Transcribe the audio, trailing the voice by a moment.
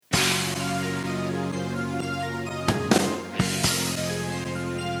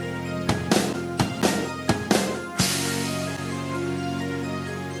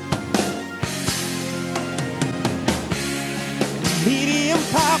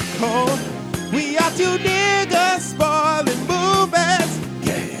got you niggas spoiling movies.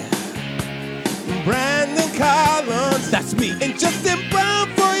 Yeah. Brandon Collins, That's me. and Justin Brown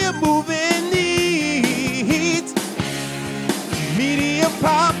for your movie needs. Medium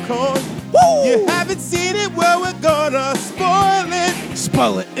popcorn. Woo! You haven't seen it, well, we're gonna spoil it.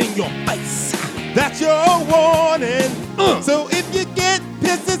 Spoil it in your face. That's your warning. So if you get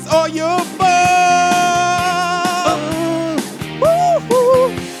pissed, it's all your fault.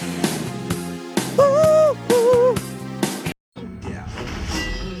 Woo-hoo. Woo-hoo. Yeah.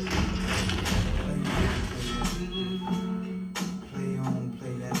 Play on,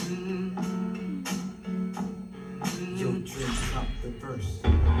 play that. Yo, Drake, drop the verse.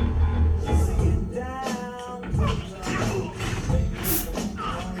 Sit down.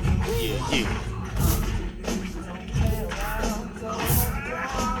 Yeah.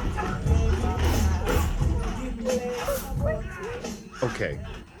 Okay.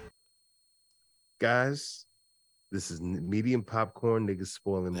 Guys, this is medium popcorn niggas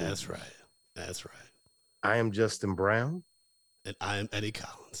spoiling movies. That's right. That's right. I am Justin Brown, And I am Eddie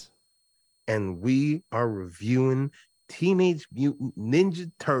Collins. and we are reviewing Teenage Mutant Ninja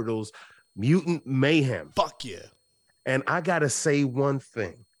Turtles Mutant Mayhem. Fuck yeah. And I gotta say one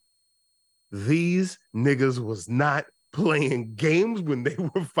thing. These niggas was not playing games when they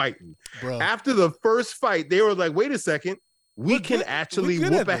were fighting. Bro. After the first fight, they were like, wait a second, we can actually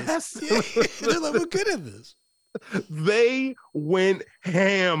whoop ass. Yeah, they're like, we're good at this. They went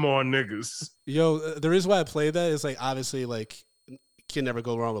ham on niggas. Yo, the reason why I played that is like, obviously, like, can never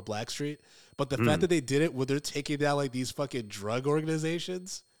go wrong with Blackstreet. But the fact that they did it when they're taking down like these fucking drug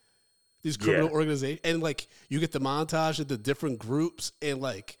organizations, these criminal organizations, and like you get the montage of the different groups, and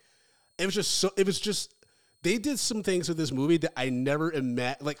like it was just they did some things with this movie that I never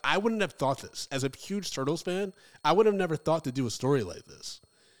imagined. Like, I wouldn't have thought this as a huge Turtles fan. I would have never thought to do a story like this.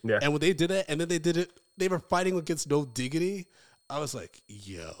 Yeah. And when they did it, and then they did it, they were fighting against No Diggity. I was like,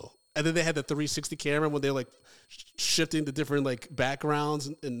 yo. And then they had the 360 camera when they're like shifting to different like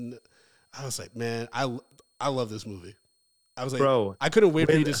backgrounds, and I was like, man, I love this movie. I was like, Bro, I couldn't wait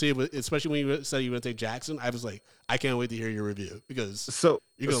for you to see it, especially when you said you were going to take Jackson. I was like, I can't wait to hear your review because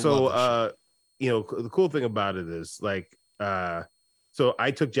you're gonna love this shit. You know, the cool thing about it is like, so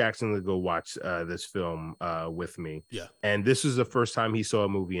I took Jackson to go watch this film with me. Yeah. And this was the first time he saw a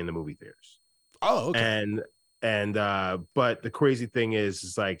movie in the movie theaters. Oh, okay. And but the crazy thing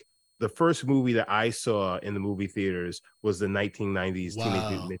is like the first movie that I saw in the movie theaters was the 1990s Teenage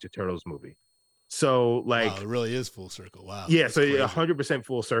Mutant Ninja Turtles movie. So like, wow, it really is full circle. Wow. Yeah, That's so crazy. 100%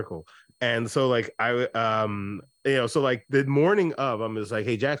 full circle. And so like so like the morning of, I'm just like,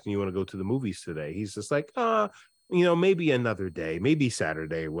 hey Jackson, you want to go to the movies today? He's just like, maybe another day, maybe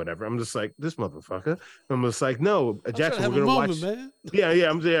Saturday or whatever. I'm just like, this motherfucker. I'm just like, no, Jackson, we're gonna watch. Man. Yeah.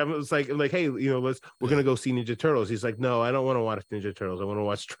 I'm like, hey, we're gonna go see Ninja Turtles. He's like, no, I don't want to watch Ninja Turtles. I want to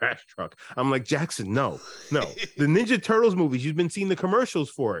watch Trash Truck. I'm like, Jackson, no, the Ninja Turtles movies. You've been seeing the commercials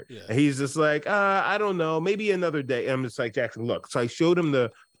for it. Yeah. And he's just like, I don't know, maybe another day. And I'm just like, Jackson, look. So I showed him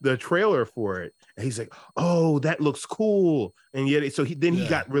the trailer for it, and he's like, oh, that looks cool. And yet, so he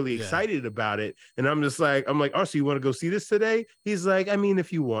got really excited about it. And I'm like, oh, so you want to go see this today? He's like, I mean,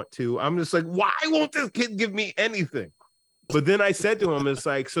 if you want to. I'm just like, why won't this kid give me anything? But then I said to him, it's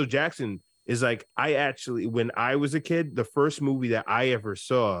like, so Jackson is like, I actually, when I was a kid, the first movie that I ever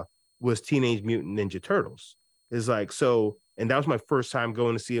saw was Teenage Mutant Ninja Turtles. Is like, so, and that was my first time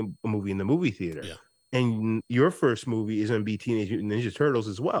going to see a movie in the movie theater. Yeah. And your first movie is going to be Teenage Mutant Ninja Turtles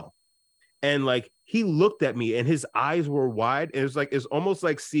as well. And like, he looked at me and his eyes were wide. And it's almost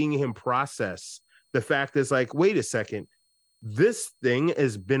like seeing him process the fact that's like, wait a second, this thing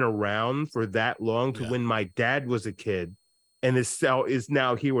has been around for that long to when my dad was a kid, and is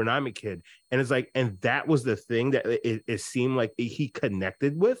now here when I'm a kid. And it's like, and that was the thing that it seemed like he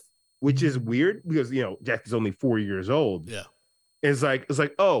connected with, which is weird because, Jack is only 4 years old. Yeah. It's like,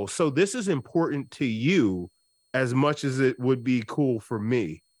 oh, so this is important to you as much as it would be cool for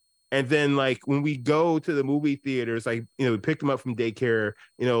me. And then like when we go to the movie theaters, like, we picked him up from daycare,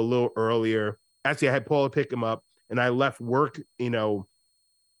 a little earlier. Actually, I had Paula pick him up, and I left work,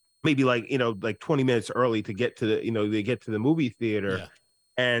 maybe like, like 20 minutes early to get to the movie theater.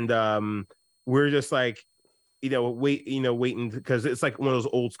 Yeah. And we're just like, waiting because it's like one of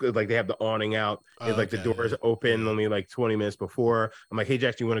those old school, like they have the awning out. It's like the doors open only like 20 minutes before. I'm like, hey,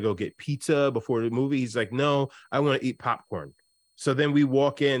 Jackson, you want to go get pizza before the movie? He's like, no, I want to eat popcorn. So then we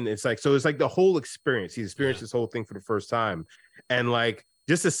walk in. It's like the whole experience. He experienced this whole thing for the first time. And like,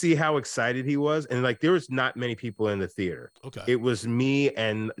 just to see how excited he was. And like, there was not many people in the theater. Okay. It was me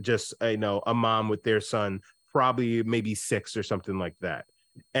and just, a mom with their son, probably maybe 6 or something like that.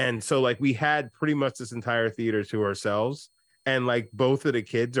 And so like we had pretty much this entire theater to ourselves. And like both of the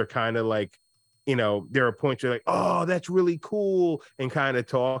kids are kind of like, there are points you're like, oh, that's really cool, and kind of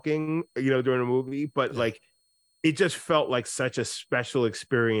talking, during the movie. But like it just felt like such a special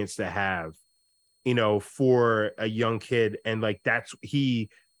experience to have, for a young kid. And like that's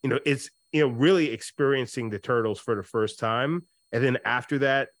it's really experiencing the Turtles for the first time. And then after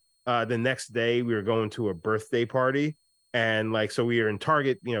that, the next day we were going to a birthday party, and like so we were in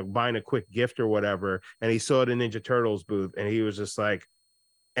Target, buying a quick gift or whatever, and he saw the Ninja Turtles booth, and he was just like,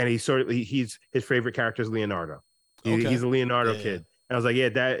 and his favorite character is Leonardo. He's a Leonardo kid. And I was like, yeah,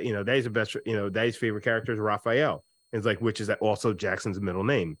 Daddy's the best, Daddy's favorite character is Raphael. And it's like, which is also Jackson's middle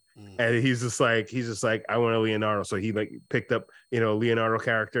name. And he's just like, I want a Leonardo. So he like picked up, Leonardo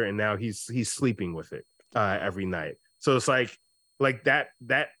character, and now he's sleeping with it every night. So it's like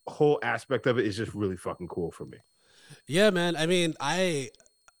that whole aspect of it is just really fucking cool for me. Yeah, man. I mean, I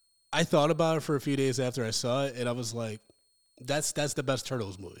thought about it for a few days after I saw it, and I was like, that's the best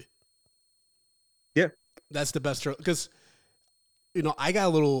Turtles movie. Yeah. That's the best Turtles, because I got a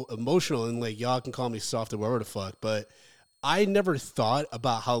little emotional, and like y'all can call me soft or whatever the fuck, but I never thought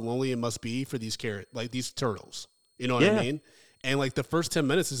about how lonely it must be for these these turtles. You know what I mean? And like the first 10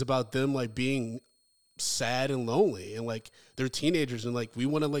 minutes is about them like being sad and lonely, and like they're teenagers, and like we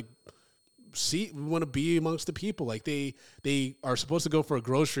want to be amongst the people. Like they are supposed to go for a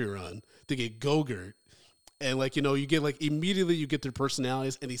grocery run to get Go-Gurt. And like, you get like immediately you get their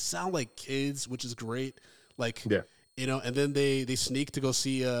personalities, and they sound like kids, which is great. Like, and then they sneak to go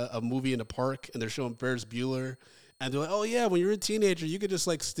see a movie in the park, and they're showing Ferris Bueller, and they're like, oh yeah, when you're a teenager, you could just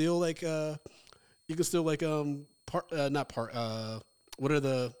like steal like what are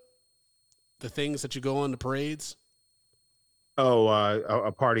the things that you go on the parades? Oh,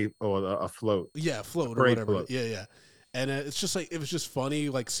 a party, a float. Yeah, float or whatever. Float. Yeah. And it's just like, it was just funny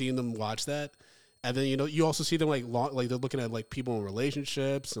like seeing them watch that. And then, you also see them like they're looking at like people in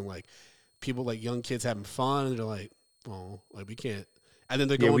relationships, and like people, like young kids having fun, and they're like, oh, like we can't. And then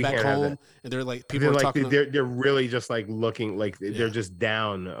they're going back home, and they're like, people are like talking. They're really just like looking like they're just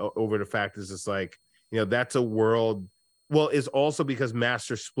down over the fact is just like, that's a world. Well, it's also because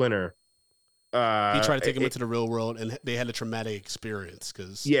Master Splinter, he tried to take him into the real world, and they had a traumatic experience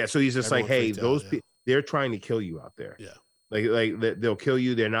because so he's just like, hey, those people, they're trying to kill you out there. Yeah. Like they'll kill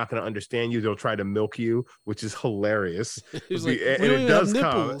you. They're not going to understand you. They'll try to milk you, which is hilarious. He's like, and it does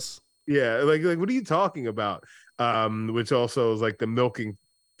come. Yeah, like what are you talking about? Which also is like the milking,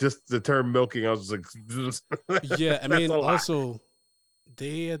 just the term milking. I was just like, yeah. I mean, also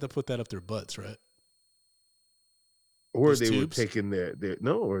they had to put that up their butts, right? Or they were taking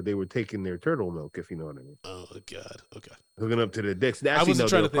or they were taking their turtle milk, if you know what I mean. Oh God, okay. Hooking up to the dicks. Actually, I wasn't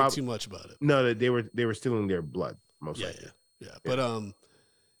trying to think too much about it. No, they were stealing their blood. Most likely. Yeah. But and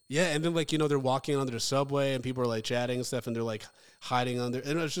then like they're walking on their subway, and people are like chatting and stuff, and they're like hiding under,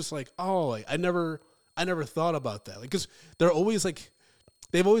 and it's just like, oh, like I never thought about that, like because they're always like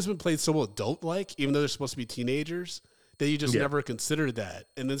they've always been played so adult like, even though they're supposed to be teenagers, that you just never considered that.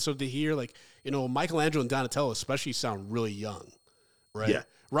 And then so to hear like Michelangelo and Donatello especially sound really young, right? Yeah.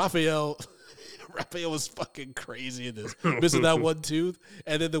 Raphael was fucking crazy in this, missing that one tooth,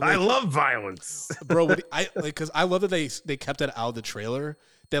 and then I love violence, bro. Because I love that they kept that out of the trailer.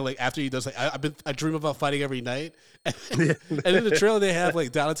 That like after he does like I dream about fighting every night, and in the trailer they have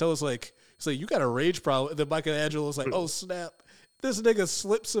like Donatello's like he's like, you got a rage problem, and then Michelangelo's like, oh snap, this nigga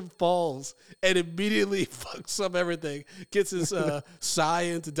slips and falls and immediately fucks up everything, gets his sigh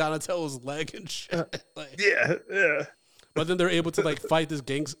into Donatello's leg and shit. Like, yeah. But then they're able to like fight this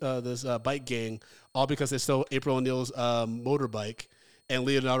bike gang, all because they stole April O'Neil's motorbike, and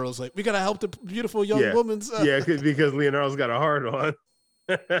Leonardo's like, we gotta help the beautiful young woman's. Because Leonardo's got a hard on.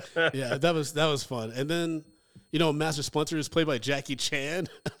 Yeah, that was fun. And then Master Splinter is played by Jackie Chan.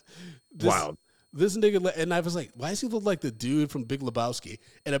 Wow. This nigga, and I was like, why does he look like the dude from Big Lebowski?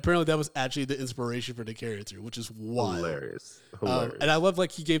 And apparently that was actually the inspiration for the character, which is wild. Hilarious. And I love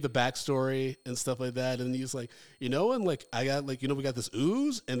like he gave the backstory and stuff like that. And he's like, and like I got like, we got this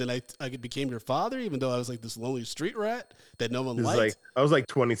ooze, and then I became your father, even though I was like this lonely street rat that no one liked. Like I was like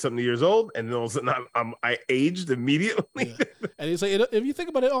 20-something years old, and then all of a sudden I aged immediately. Yeah. And he's like, if you think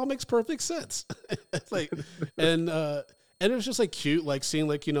about it, it all makes perfect sense. Like, and it was just like cute, like seeing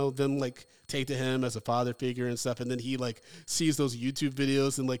like them like take to him as a father figure and stuff, and then he like sees those YouTube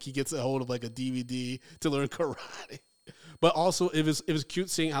videos, and like he gets a hold of like a DVD to learn karate. But also it was cute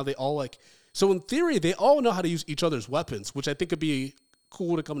seeing how they all like, so in theory they all know how to use each other's weapons, which I think could be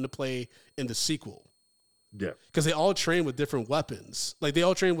cool to come into play in the sequel. Yeah, because they all train with different weapons. Like they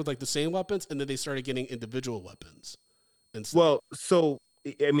all train with like the same weapons, and then they started getting individual weapons and stuff. Well, so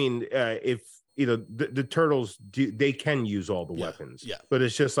I mean, if the turtles they can use all the weapons, but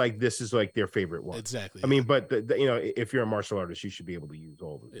it's just like this is like their favorite one. Exactly. I mean, but if you're a martial artist, you should be able to use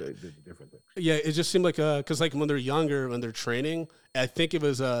all the different things. Yeah, it just seemed like because like when they're younger, when they're training, I think it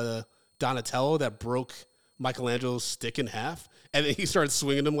was Donatello that broke Michelangelo's stick in half, and then he started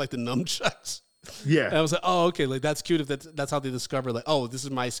swinging them like the nunchucks. Yeah, and I was like, oh, okay, like that's cute. If that's how they discover, like, oh, this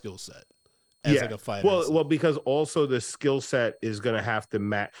is my skill set as like a fighter. Well, because also the skill set is going to have to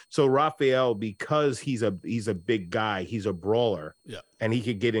match. So Raphael, because he's a big guy, he's a brawler, and he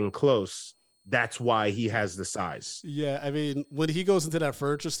could get in close. That's why he has the size. Yeah, I mean, when he goes into that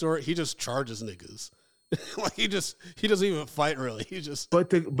furniture store, he just charges niggas. Like he doesn't even fight really. He just.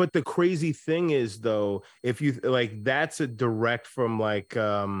 But the crazy thing is though, if you like, that's a direct from like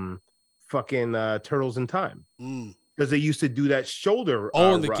fucking Turtles in Time. Because they used to do that shoulder.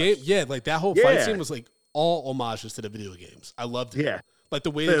 In the game, yeah, like that whole fight scene was like all homages to the video games. I loved it. Yeah, like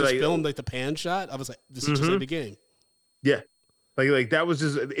the way they just filmed like the pan shot. I was like, this is just like the game. Yeah, like that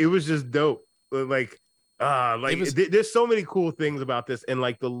was it was just dope. Like there's so many cool things about this, and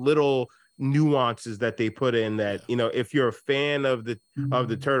like the little nuances that they put in that if you're a fan of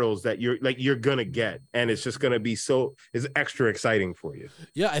the turtles that you're gonna get, and it's just gonna be it's extra exciting for you.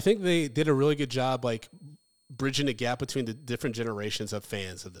 Yeah, I think they did a really good job like bridging the gap between the different generations of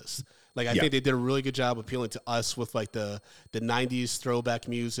fans of this. Like I think they did a really good job appealing to us with like the 90s throwback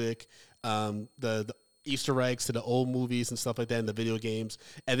music, the Easter eggs to the old movies and stuff like that in the video games.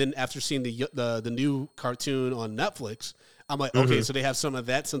 And then after seeing the new cartoon on Netflix, I'm like, okay, so they have some of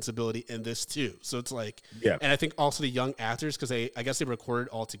that sensibility in this too. So it's like, and I think also the young actors, because I guess they recorded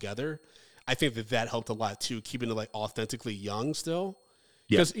all together. I think that helped a lot too, keeping it like authentically young still.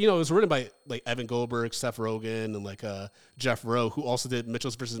 Because it was written by like Evan Goldberg, Seth Rogen, and like Jeff Rowe, who also did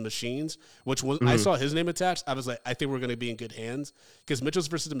Mitchell's versus the Machines. Which when I saw his name attached, I was like, I think we're going to be in good hands. Because Mitchell's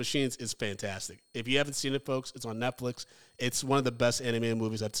versus the Machines is fantastic. If you haven't seen it, folks, it's on Netflix. It's one of the best animated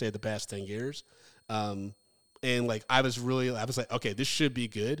movies I'd say the past 10 years. And like I was like, okay, this should be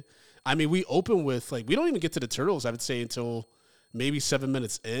good. I mean, we open with like we don't even get to the turtles, I would say, until maybe 7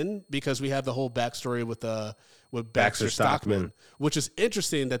 minutes in, because we have the whole backstory with Baxter Stockman, which is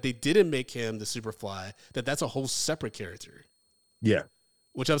interesting that they didn't make him the Superfly, that's a whole separate character. Yeah.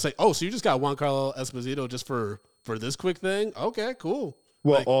 Which I was like, oh, so you just got Giancarlo Esposito just for this quick thing? Okay, cool.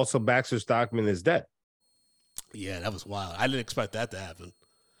 Well, like, also Baxter Stockman is dead. Yeah, that was wild. I didn't expect that to happen.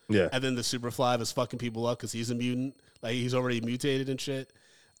 Yeah. And then the Superfly was fucking people up because he's a mutant. Like he's already mutated and shit.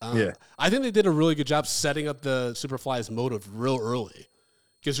 I think they did a really good job setting up the Superfly's motive real early.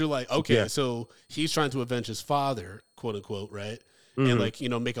 Because you're like, okay, so he's trying to avenge his father, quote unquote, right? And like,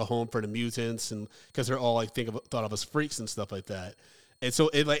 make a home for the mutants, and because they're all like thought of as freaks and stuff like that. And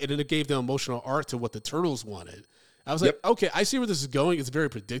so it gave the emotional arc to what the turtles wanted. I was like, okay, I see where this is going. It's very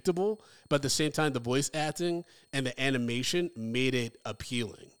predictable, but at the same time, the voice acting and the animation made it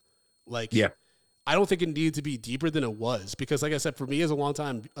appealing. Like, I don't think it needed to be deeper than it was, because like I said, for me as a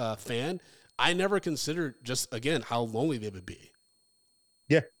longtime fan, I never considered just, again, how lonely they would be.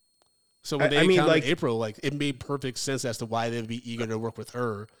 Yeah. So when they encountered April, like it made perfect sense as to why they would be eager to work with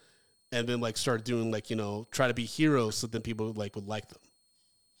her, and then like start doing like, try to be heroes so then people would like them.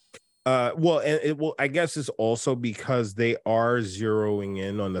 I guess it's also because they are zeroing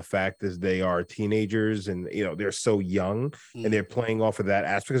in on the fact that they are teenagers and they're so young and they're playing off of that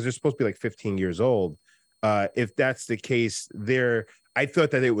aspect because they're supposed to be like 15 years old. If that's the case, I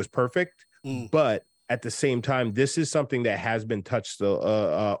thought that it was perfect, but at the same time, this is something that has been touched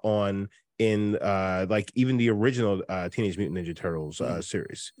on in like even the original Teenage Mutant Ninja Turtles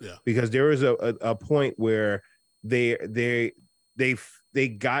series. Yeah, because there was a point where they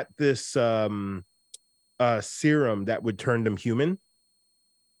got this serum that would turn them human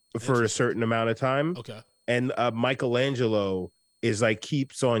for a certain amount of time. Okay. And Michelangelo is like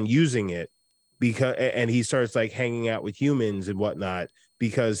keeps on using it and he starts like hanging out with humans and whatnot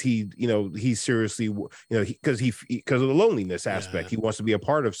because he seriously, because of the loneliness aspect, he wants to be a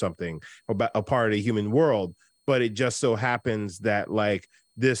part of something, a part of the human world. But it just so happens that like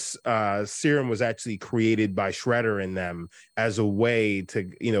this serum was actually created by Shredder in them as a way to,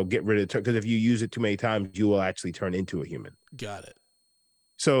 get rid of it. Because if you use it too many times, you will actually turn into a human. Got it.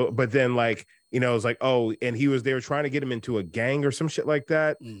 So, but then like, it was like, oh, and they were trying to get him into a gang or some shit like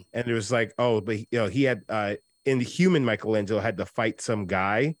that. And it was like, oh, but he had in the human Michelangelo had to fight some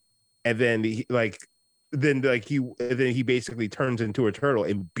guy. And then he basically turns into a turtle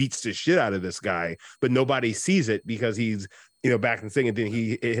and beats the shit out of this guy, but nobody sees it because he's, back and singing. Then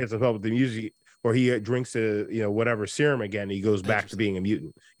he hits himself with the music, or he drinks whatever serum again. And he goes back to being a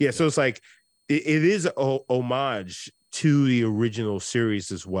mutant. Yeah. So it's like, it is a homage to the original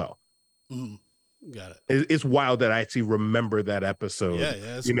series as well. Mm, got it. It's wild that I actually remember that episode. Yeah,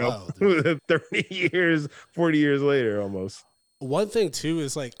 it's you know, wild, dude. 30 years, 40 years later, almost. One thing too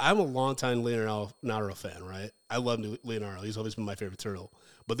is like I'm a longtime Leonardo fan, right? I love Leonardo. He's always been my favorite turtle.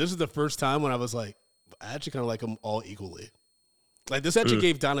 But this is the first time when I was like, I actually kind of like them all equally. Like this actually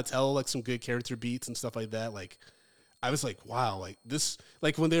gave Donatello like some good character beats and stuff like that. Like I was like, wow, like this,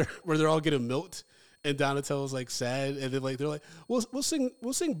 like when they're all getting milked and Donatello's like sad and then like they're like, we'll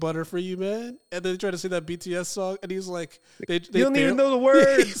sing Butter for you, man. And then they try to sing that BTS song and he's like, they you don't even know the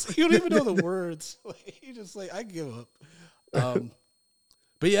words. You don't even know the words. Like, he just like, I give up.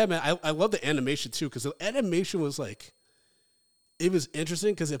 But yeah, man, I love the animation too because the animation was like, it was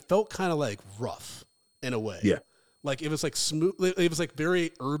interesting because it felt kind of like rough in a way. Yeah, like it was like smooth. It was like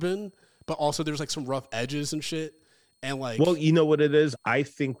very urban, but also there was like some rough edges and shit. And like, well, you know what it is? I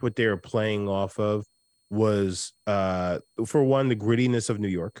think what they were playing off of was, for one, the grittiness of New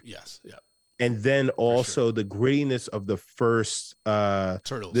York. Yes, yeah. And then also the grittiness of the first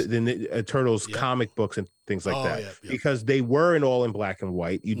Turtles, the Turtles comic books and things like that, because they were all in black and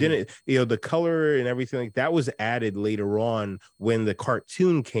white. You didn't, the color and everything like that was added later on when the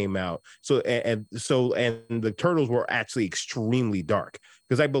cartoon came out. So and the Turtles were actually extremely dark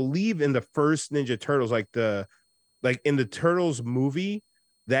because I believe in the first Ninja Turtles, like in the Turtles movie,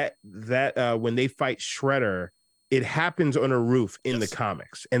 that when they fight Shredder, it happens on a roof in the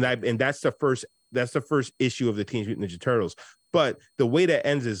comics, and that's the first issue of the Teenage Mutant Ninja Turtles. But the way that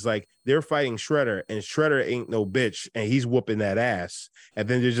ends is like they're fighting Shredder, and Shredder ain't no bitch, and he's whooping that ass. And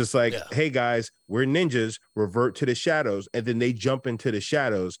then they're just like, "Hey guys, we're ninjas. Revert to the shadows." And then they jump into the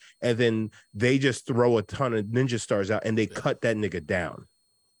shadows, and then they just throw a ton of ninja stars out, and they cut that nigga down.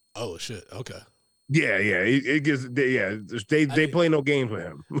 Oh shit! Okay. Yeah. It gives. They play no games with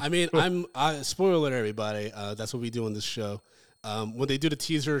him. I mean, spoiler alert, everybody. That's what we do on this show. When they do the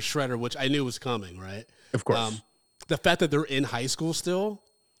teaser Shredder, which I knew was coming, right? Of course. The fact that they're in high school still,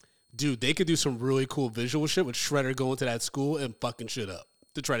 dude, they could do some really cool visual shit with Shredder going to that school and fucking shit up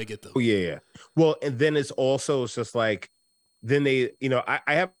to try to get them. Oh yeah. Well, and then it's just like, then they, I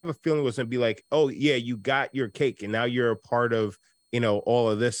have a feeling it was gonna be like, oh yeah, you got your cake and now you're a part of, all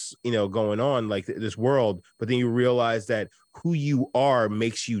of this, going on, like this world. But then you realize that who you are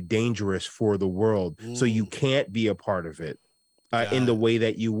makes you dangerous for the world. So you can't be a part of it in the way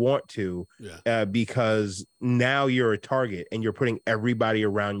that you want to, because now you're a target and you're putting everybody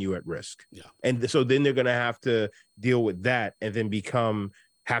around you at risk. Yeah. And so then they're going to have to deal with that and then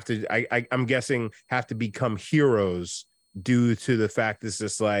I'm guessing have to become heroes due to the fact it's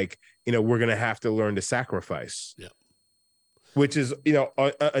just like, we're going to have to learn to sacrifice. Yeah. Which is,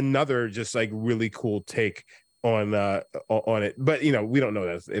 another just like really cool take on it. But, we don't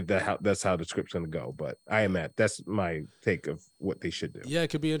know that's how the script's going to go. But that's my take of what they should do. Yeah,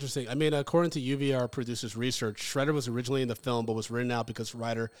 it could be interesting. I mean, according to UVR producers' research, Shredder was originally in the film, but was written out because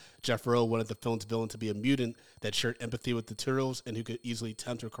writer Jeff Rowe wanted the film's villain to be a mutant that shared empathy with the Turtles and who could easily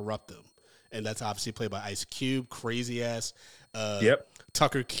tempt or corrupt them. And that's obviously played by Ice Cube, crazy ass.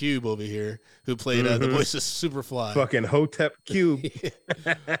 Tucker Cube over here, who played the voice of Superfly. Fucking Hotep Cube.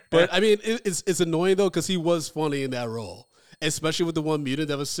 But I mean, it's annoying though because he was funny in that role, especially with the one mutant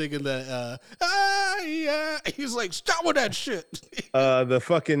that was singing that. He's like, stop with that shit. The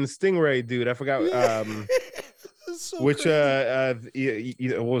fucking Stingray dude, I forgot. So which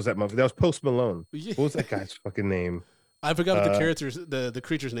what was that movie? That was Post Malone. What was that guy's fucking name? I forgot what the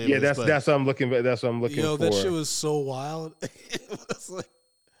creature's name is. Yeah, that's what I'm looking for. That's what I'm looking for. That shit was so wild. It was like,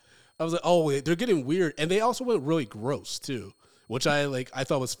 I was like, oh wait, they're getting weird. And they also went really gross too, which I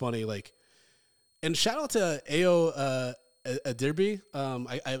thought was funny. Like, and shout out to Ao Adirbi.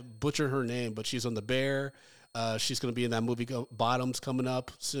 I butchered her name, but she's on The Bear. She's gonna be in that movie Bottoms coming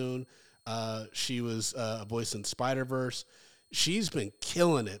up soon. She was a voice in Spider-Verse. She's been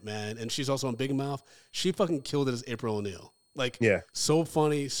killing it, man. And she's also on Big Mouth. She fucking killed it as April O'Neil. Like, so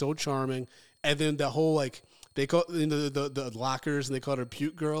funny, so charming. And then the whole, like, they call the lockers and they called her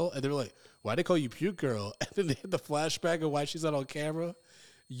Puke Girl. And they were like, why they call you Puke Girl? And then they had the flashback of why she's not on camera.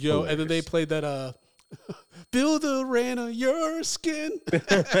 And then they played that, Feel the rain on your skin.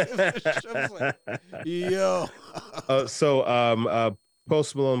 I was like, yo.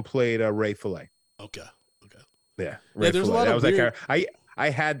 Post Malone played Ray Fillet. Okay. Yeah, there's a lot of weird... I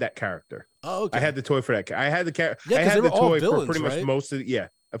had that character. Oh, okay. I had the toy for that. I had the character. Yeah, I had the toy villains, for pretty much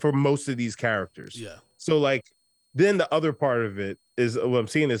most of these characters. Yeah. So like, then the other part of it is what I'm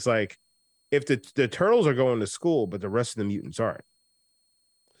seeing is like, if the Turtles are going to school, but the rest of the mutants aren't.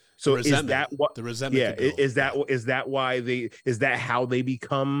 So is that what the resentment? Yeah, is that how they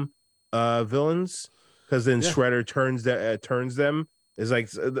become villains? because then Yeah. Shredder turns them. It's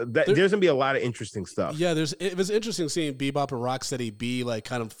like there's gonna be a lot of interesting stuff. Yeah, it was interesting seeing Bebop and Rocksteady be like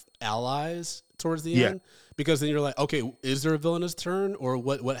kind of allies towards the end, because then you're like, okay, is there a villainous turn or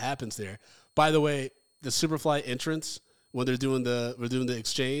what happens there? By the way, the Superfly entrance when we're doing the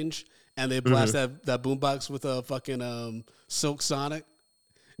exchange and they blast that boombox with a fucking Silk Sonic.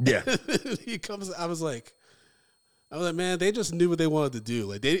 Yeah, He comes. I was like, man, they just knew what they wanted to do.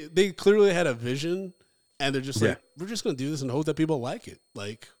 Like they clearly had a vision, and they're just like, we're just gonna do this and hope that people like it.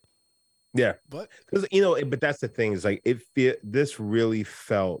 Like, yeah, but because but that's the thing is like this really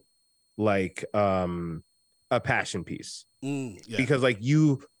felt like a passion piece because like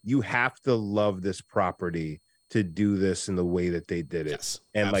you have to love this property to do this in the way that they did it. Yes,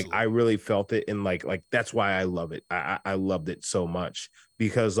 and absolutely. like I really felt it, and like that's why I love it. I loved it so much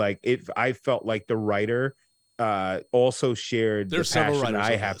because like I felt like the writer also shared There's the several passion writers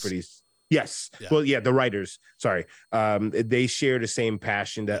I on have this. for these. Yes. Yeah. Well, yeah, the writers, sorry. They share the same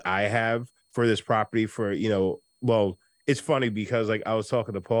passion that I have for this property for, well, it's funny because like I was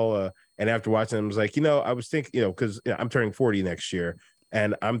talking to Paula and after watching them, I was like, I was thinking, because I'm turning 40 next year.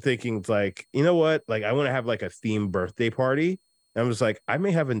 And I'm thinking like, you know what? Like I want to have like a themed birthday party. And I was like, I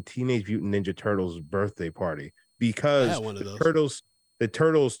may have a Teenage Mutant Ninja Turtles birthday party I because had one of those. the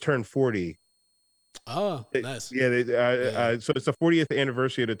turtles turned 40. Oh, nice. Yeah, so it's the 40th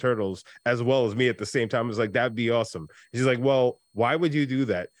anniversary of the Turtles, as well as me at the same time. I was like, that'd be awesome. She's like, well, why would you do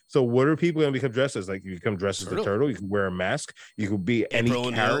that? So what are people going to become dressed as? Like, you become dressed as the turtle. You can wear a mask. You could be any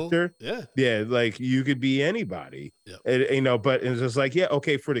April character. O'Neil. Yeah, like you could be anybody. Yep. But it's just like, yeah,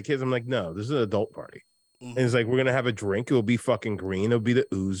 okay, for the kids. I'm like, no, this is an adult party. And it's like, we're gonna have a drink. It'll be fucking green. It'll be the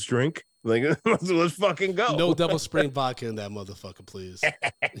ooze drink. Like, let's fucking go. No double spring vodka in that motherfucker, please.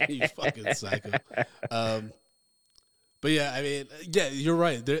 You fucking psycho. But yeah, I mean, yeah, you're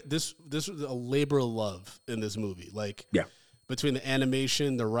right. This was a labor of love in this movie. Like, between the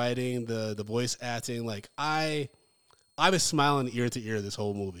animation, the writing, the voice acting, like I was smiling ear to ear this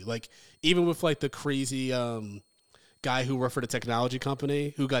whole movie. Like, even with like the crazy guy who worked for the technology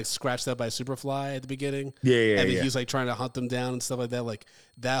company who got scratched out by Superfly at the beginning. Yeah. And then he's like trying to hunt them down and stuff like that. Like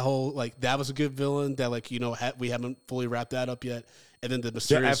that whole, like that was a good villain that like, we haven't fully wrapped that up yet. And then the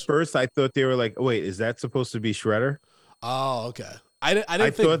mysterious. At first I thought they were like, wait, is that supposed to be Shredder? Oh, okay. I didn't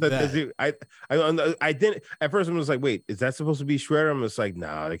think thought that. I didn't at first. I was like, wait, is that supposed to be Shredder? I'm just like,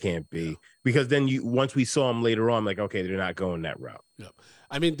 no, it can't be, because then once we saw him later on, I'm like, okay, they're not going that route. Yeah.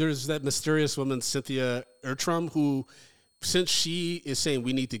 I mean, there's that mysterious woman, Cynthia Ertram, who, since she is saying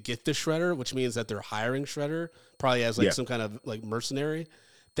we need to get the Shredder, which means that they're hiring Shredder, probably as like some kind of like mercenary.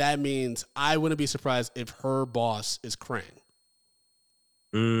 That means I wouldn't be surprised if her boss is Krang.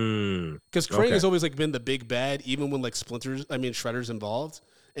 Because Krang has always like been the big bad, even when like Shredder's involved,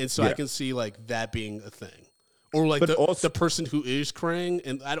 and so I can see like that being a thing, or like the person who is Krang,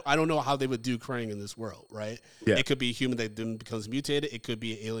 and I don't know how they would do Krang in this world, right? Yeah. It could be a human that then becomes mutated. It could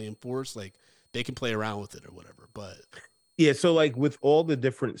be an alien force, like they can play around with it or whatever. But yeah, so like with all the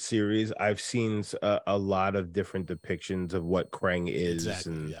different series, I've seen a lot of different depictions of what Krang is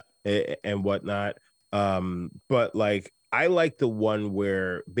and whatnot. But like, I like the one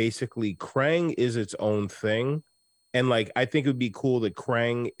where basically Krang is its own thing. And like, I think it would be cool that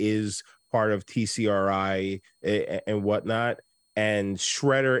Krang is part of TCRI and whatnot. And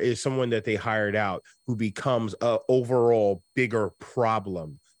Shredder is someone that they hired out who becomes a overall bigger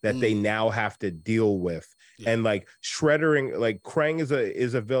problem that they now have to deal with. And like Shredder, like Krang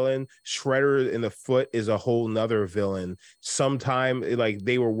is a villain. Shredder in the foot is a whole nother villain. Sometime like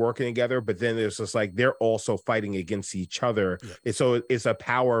they were working together, but then it's just like they're also fighting against each other. And so it's a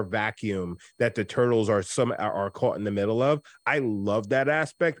power vacuum that the turtles are caught in the middle of. I love that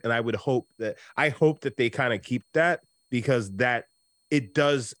aspect, and I hope that they kind of keep that, because that it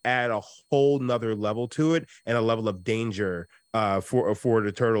does add a whole nother level to it and a level of danger for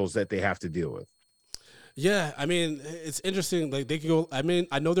the turtles that they have to deal with. Yeah, I mean, it's interesting. Like they can go. I mean,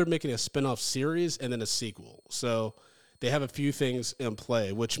 I know they're making a spin-off series and then a sequel, so they have a few things in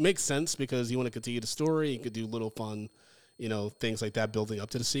play, which makes sense because you want to continue the story. You could do little fun, things like that building up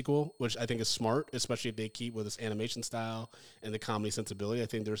to the sequel, which I think is smart, especially if they keep with this animation style and the comedy sensibility. I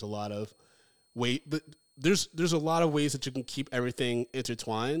think there's a lot of there's a lot of ways that you can keep everything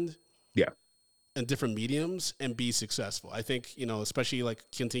intertwined. Yeah. In different mediums and be successful. I think, especially like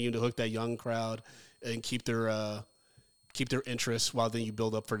continuing to hook that young crowd and keep their interest while then you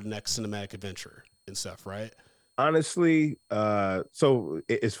build up for the next cinematic adventure and stuff, right? Honestly, so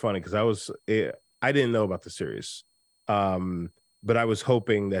it's funny because I didn't know about the series, but I was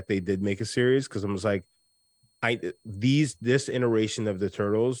hoping that they did make a series, because I was like, this iteration of the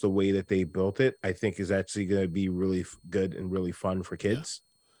Turtles, the way that they built it, I think is actually going to be really good and really fun for kids.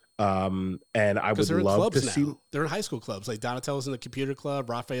 And I would they're in love to clubs see. now. They're in high school clubs. Like Donatello's in the computer club,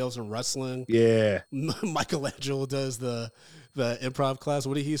 Raphael's in wrestling. Yeah, Michelangelo does the improv class.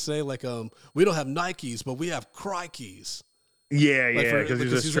 What did he say? Like, we don't have Nikes, but we have Crikeys. Yeah, like yeah, because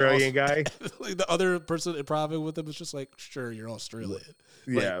he's an Australian guy. Like the other person improvising with him is just like, sure, you're Australian.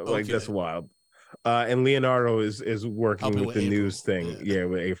 Yeah, like okay. that's wild. And Leonardo is working with the April. news thing. Yeah,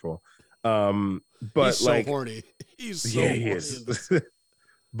 with April. But he's so like, horny. He's so yeah, horny. he is.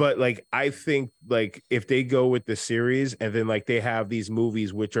 But like, I think like if they go with the series and then like they have these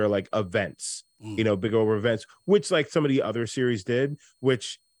movies which are like events, big over events, which like some of the other series did,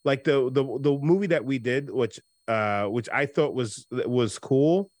 which like the movie that we did, which I thought was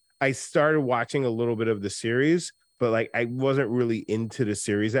cool. I started watching a little bit of the series, but like I wasn't really into the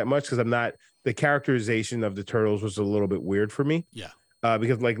series that much because the characterization of the turtles was a little bit weird for me. Yeah.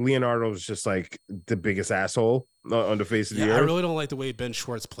 Because like Leonardo is just like the biggest asshole on the face of the earth. I really don't like the way Ben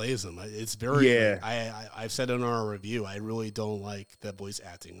Schwartz plays him. It's very I've said in our review, I really don't like the voice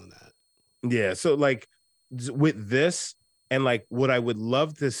acting on that. Yeah, so like with this and like what I would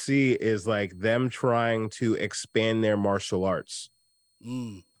love to see is like them trying to expand their martial arts.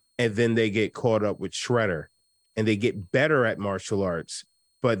 And then they get caught up with Shredder and they get better at martial arts,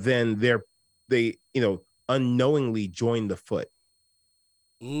 but then they unknowingly join the Foot.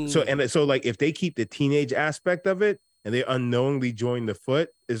 So like if they keep the teenage aspect of it and they unknowingly join the Foot,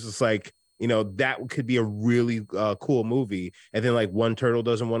 it's just like, that could be a really cool movie. And then like one turtle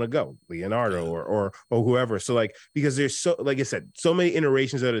doesn't want to go, Leonardo or whoever. So like, because there's so, like I said, so many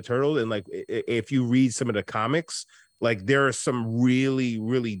iterations of the turtle. And like, if you read some of the comics, like there are some really,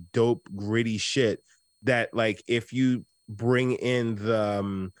 really dope, gritty shit that like, if you bring in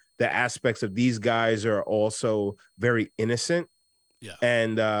the aspects of these guys are also very innocent. Yeah.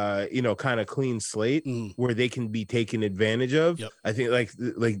 And kind of clean slate where they can be taken advantage of. Yep. I think like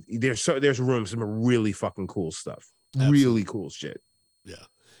there's room some really fucking cool stuff. Absolutely. Really cool shit. Yeah.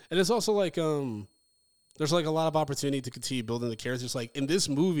 And it's also like there's like a lot of opportunity to continue building the characters. Like in this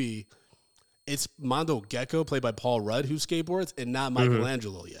movie, it's Mondo Gecko played by Paul Rudd who skateboards and not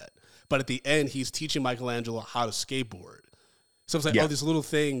Michelangelo yet. But at the end, he's teaching Michelangelo how to skateboard. So it's like, these little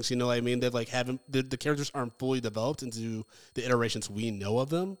things, what I mean? That like the characters aren't fully developed into the iterations we know of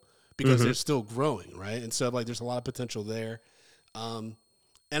them because they're still growing, right? And so like there's a lot of potential there. And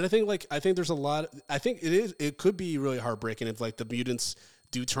I think there's a lot. I think it could be really heartbreaking if like the mutants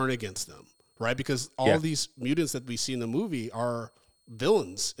do turn against them, right? Because all these mutants that we see in the movie are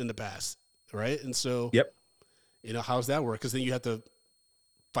villains in the past, right? And so, how's that work? Because then you have to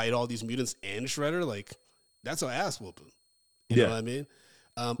fight all these mutants and Shredder. Like that's an ass whooping. You know what I mean?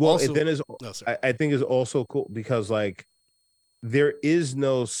 Well, also, then I think is also cool because like there is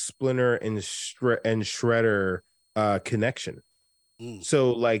no Splinter and Shredder connection.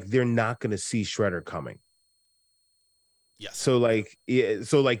 So like they're not going to see Shredder coming. Yes. So like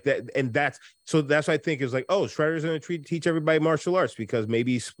that, and that's what I think is like, oh, Shredder's going to teach everybody martial arts because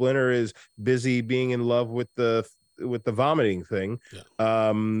maybe Splinter is busy being in love with the vomiting thing. Yeah.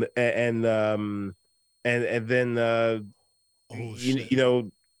 And then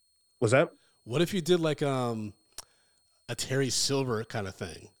what's that? What if you did like a Terry Silver kind of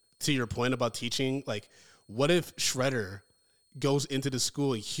thing? To your point about teaching, like, what if Shredder goes into the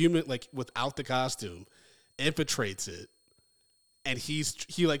school human, like without the costume, infiltrates it, and he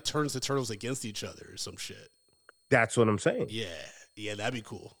like turns the turtles against each other or some shit? That's what I'm saying. Yeah, that'd be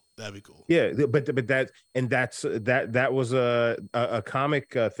cool. Yeah, but that was a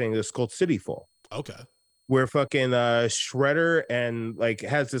comic thing that's called City Fall. Okay. Where fucking Shredder and like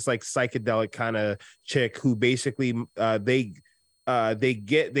has this like psychedelic kind of chick who basically they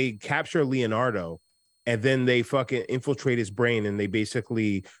capture Leonardo and then they fucking infiltrate his brain and they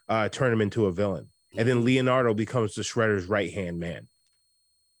basically turn him into a villain. And then Leonardo becomes the Shredder's right hand man.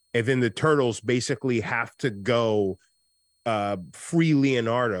 And then the turtles basically have to go free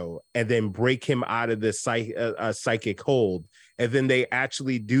Leonardo and then break him out of the psychic hold. And then they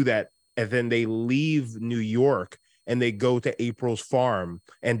actually do that. And then they leave New York and they go to April's farm.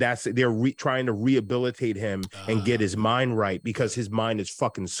 And they're trying to rehabilitate him and get his mind right because his mind is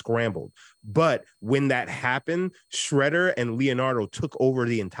fucking scrambled. But when that happened, Shredder and Leonardo took over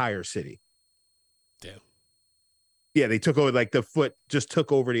the entire city. Damn. Yeah, they took over, like the Foot just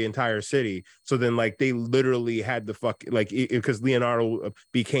took over the entire city. So then like they literally had the because Leonardo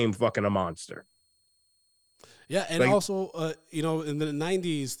became fucking a monster. Yeah, and like, also, in the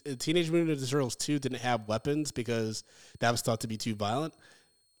 90s, Teenage Mutant Ninja Turtles 2 didn't have weapons because that was thought to be too violent.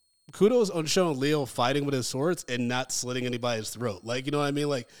 kudos on showing Leo fighting with his swords and not slitting anybody's throat. Like, you know what I mean?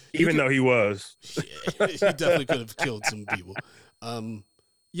 Like, Even though he was. Yeah, he definitely could have killed some people.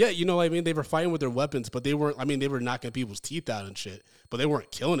 Yeah, you know what I mean? They were fighting with their weapons, but they weren't, I mean, they were knocking people's teeth out and shit, but they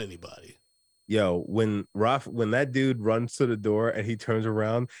weren't killing anybody. Yo, when that dude runs to the door and he turns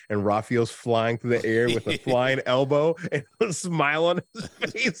around and Raphael's flying through the air with a flying elbow and a smile on his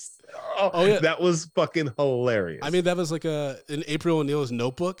face. Oh yeah. That was fucking hilarious. I mean, that was like in April O'Neil's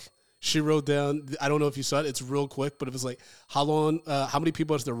notebook. She wrote down, I don't know if you saw it, it's real quick, but it was like, how many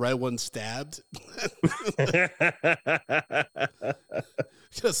people has the right one stabbed?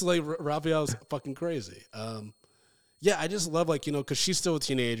 Just like Raphael's fucking crazy. Yeah, I just love, like, you know, because she's still a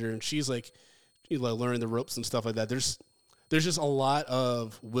teenager and she's like, you know, learning the ropes and stuff like that. There's just a lot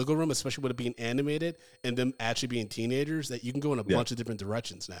of wiggle room, especially with it being animated and them actually being teenagers, that you can go in a bunch of different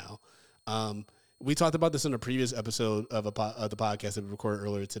directions now. We talked about this in a previous episode of the podcast that we recorded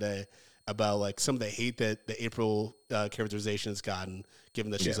earlier today about like some of the hate that the April characterization has gotten,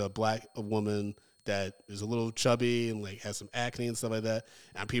 given that she's a black woman that is a little chubby and like has some acne and stuff like that.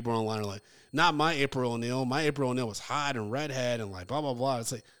 And people online are like, not my April O'Neil. My April O'Neil was hot and redhead and like blah, blah, blah.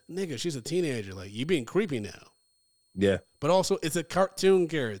 It's like, nigga, she's a teenager. Like, you being creepy now. Yeah. But also, it's a cartoon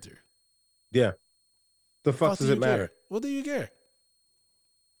character. Yeah. The fuck does it matter? What do you care?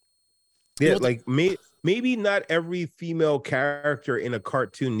 Yeah, like maybe not every female character in a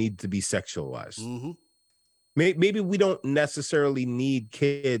cartoon needs to be sexualized. Mm-hmm. Maybe we don't necessarily need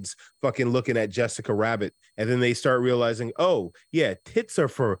kids fucking looking at Jessica Rabbit and then they start realizing, oh yeah, tits are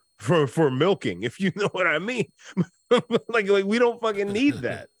for milking, if you know what I mean. like we don't fucking need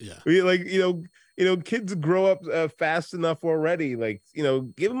that. Yeah, we, like, you know, kids grow up fast enough already. Like, you know,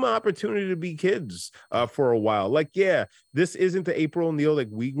 give them an opportunity to be kids for a while. Like, yeah, this isn't the April O'Neil like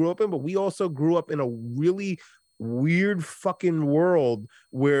we grew up in, but we also grew up in a really weird fucking world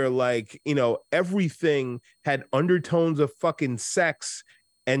where, like, you know, everything had undertones of fucking sex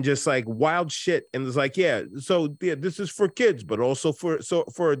and just like wild shit. And it's like, yeah, so yeah, this is for kids, but also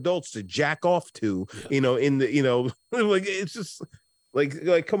for adults to jack off to, you know, in the, you know, like, it's just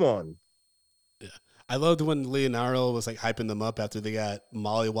like come on. Yeah, I loved when Leonardo was like hyping them up after they got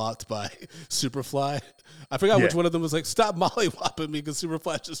mollywopped by Superfly. I forgot which one of them was like, stop mollywopping me, because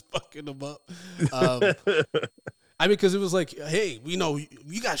Superfly just fucking them up. I mean, because it was like, hey, we know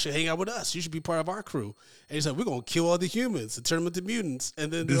you guys should hang out with us. You should be part of our crew. And he's like, we're going to kill all the humans and turn them into mutants.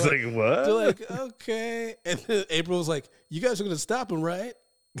 And then it's like, what? They're like, okay. And then April's like, you guys are going to stop him, right?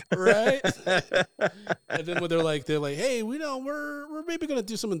 Right? And then when they're like, hey, we know we're maybe going to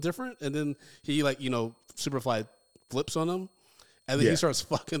do something different. And then he, like, you know, Superfly flips on them. And then he starts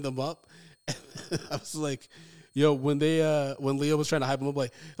fucking them up. And I was like, yo, when Leo was trying to hype him up,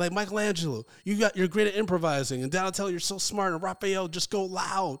 like Michelangelo, you're great at improvising, and Donatello, you're so smart, and Raphael, just go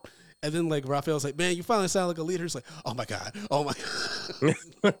loud. And then like Raphael's like, man, you finally sound like a leader. He's like, oh my god.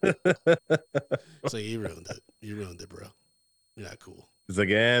 It's like, you ruined it, bro. You're not cool. It's like,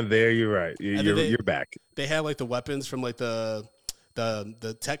 and there you're right. You're back. They had like the weapons from like the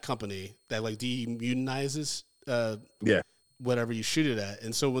tech company that like demunizes whatever you shoot it at.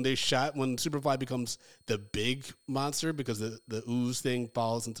 And so when Superfly becomes the big monster, because the ooze thing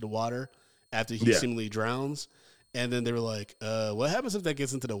falls into the water after he seemingly drowns, and then they were like, what happens if that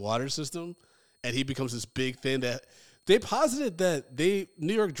gets into the water system and he becomes this big thing? That they posited that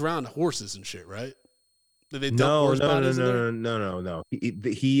New York drowned horses and shit, right? That they no.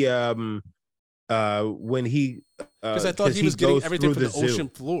 He when he because I thought he was getting everything from the ocean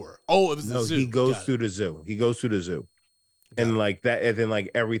floor. Oh, it was the zoo. He goes through the zoo. He goes through the zoo. And like that, and then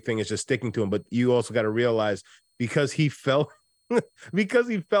like everything is just sticking to him. But you also got to realize, because he fell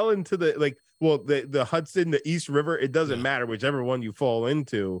into the, like, well, the Hudson, the East River, it doesn't matter whichever one you fall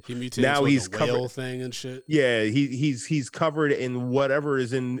into. He mutates now he's the whale thing and shit. Yeah, he's covered in whatever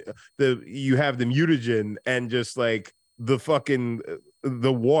is in you have the mutagen and just like the fucking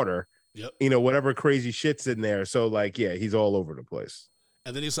the water. Yep. You know, whatever crazy shit's in there. So like, yeah, he's all over the place.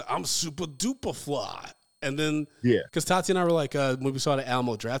 And then he's like, I'm super duper fly. And then, because Tati and I were like, when we saw the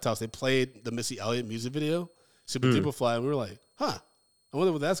Alamo Draft House, they played the Missy Elliott music video, Super Duper Fly, and we were like, huh, I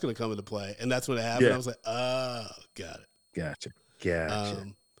wonder what that's going to come into play. And that's what happened. Yeah. I was like, oh, got it. Gotcha.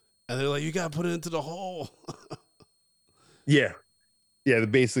 And they're like, you got to put it into the hole. Yeah,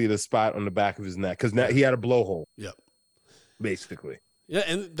 basically the spot on the back of his neck, because now he had a blowhole. Yep. Basically. Yeah,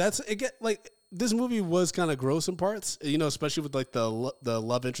 and that's, again, like, this movie was kind of gross in parts, you know, especially with like the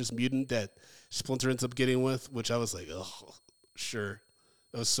love interest mutant that Splinter ends up getting with, which I was like, oh, sure,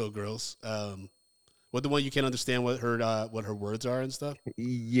 that was so gross. What, the one you can't understand what her words are and stuff?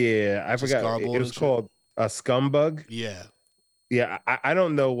 Yeah, I forgot. It was called a scumbug. Yeah, Yeah, I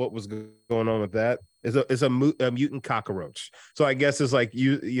don't know what was going on with that. A mutant cockroach. So I guess it's like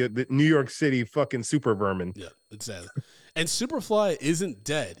the New York City fucking super vermin. Yeah, exactly. And Superfly isn't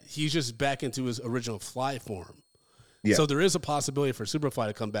dead. He's just back into his original fly form. Yeah, So there is a possibility for Superfly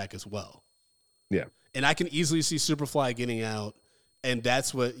to come back as well. yeah. And I can easily see Superfly getting out, and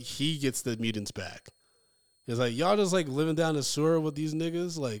that's what he gets the mutants back. He's like, y'all just like living down the sewer with these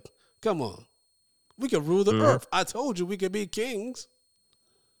niggas? Like, come on. We could rule the earth. I told you we could be kings.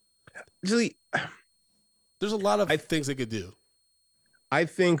 Actually, there's a lot of things they could do. I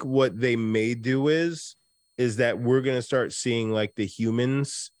think what they may do is that we're gonna start seeing like the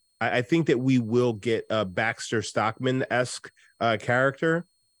humans. I think that we will get a Baxter Stockman-esque character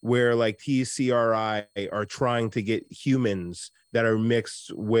where like TCRI are trying to get humans that are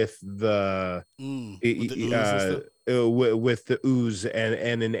mixed with the with the ooze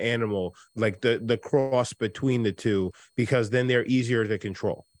and an animal, like the cross between the two, because then they're easier to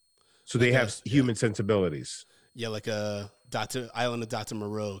control. So like they have human sensibilities. Yeah, like a Island of Dr.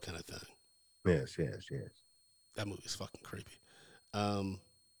 Moreau kind of thing. Yes. That movie's fucking creepy.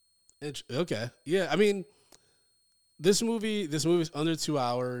 Okay. Yeah, I mean, this movie's under 2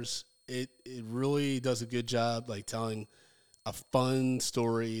 hours. It really does a good job like telling a fun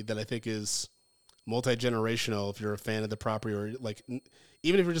story that I think is multi-generational if you're a fan of the property, or like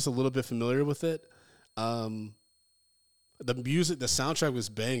even if you're just a little bit familiar with it. The music, the soundtrack was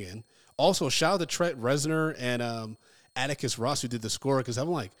banging. Also, shout out to Trent Reznor and Atticus Ross who did the score, because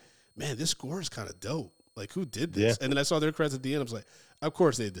I'm like, man, this score is kind of dope. Like, who did this? Yeah. And then I saw their credits at the end. I was like, of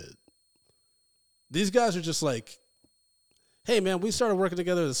course they did. These guys are just like, hey, man, we started working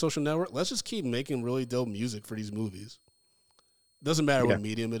together at the Social Network. Let's just keep making really dope music for these movies. Doesn't matter what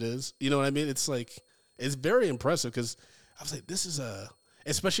medium it is. You know what I mean? It's like, it's very impressive, because I was like, this is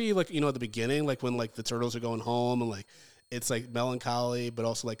especially like, you know, at the beginning, like when like the turtles are going home and like, it's like melancholy, but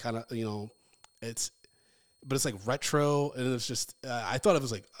also like kind of, you know, it's like retro. And it's just, I thought it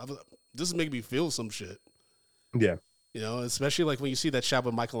was like, this is making me feel some shit. Yeah. You know, especially like when you see that shot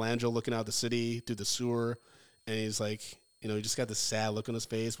with Michelangelo looking out the city through the sewer, and he's like, you know, he just got this sad look on his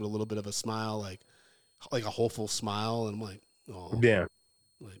face with a little bit of a smile, like a hopeful smile. And I'm like, oh. Yeah.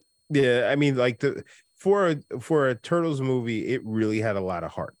 Like, yeah. I mean, like for a Turtles movie, it really had a lot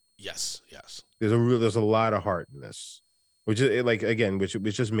of heart. Yes. There's a lot of heart in this. Which is like, again,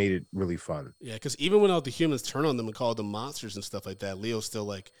 which just made it really fun. Yeah, because even when all the humans turn on them and call them monsters and stuff like that, Leo's still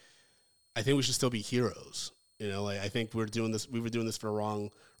like, I think we should still be heroes. You know, like I think we were doing this for the wrong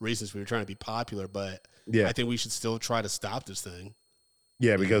reasons. We were trying to be popular, but yeah, I think we should still try to stop this thing.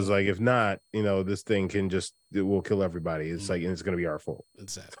 Yeah, because like if not, you know, this thing it will kill everybody. It's like, and it's gonna be our fault.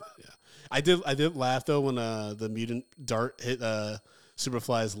 Exactly. Yeah. I did laugh though when the mutant dart hit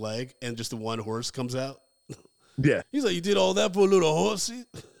Superfly's leg and just the one horse comes out. Yeah. He's like, you did all that for a little horsey?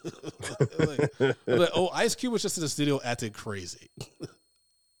 I'm like, oh, Ice Cube was just in the studio acting crazy.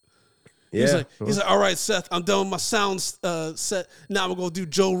 Yeah. He's like, all right, Seth, I'm done with my sound set. Now I'm going to do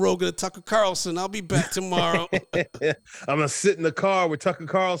Joe Rogan and Tucker Carlson. I'll be back tomorrow. I'm going to sit in the car with Tucker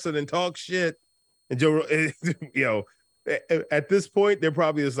Carlson and talk shit. And Joe, you know, at this point, they're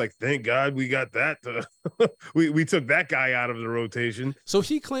probably just like, thank God we got that. We took that guy out of the rotation. So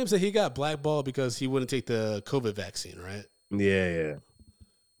he claims that he got blackballed because he wouldn't take the COVID vaccine, right? Yeah.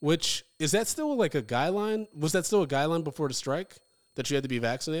 Which, is that still like a guideline? Was that still a guideline before the strike that you had to be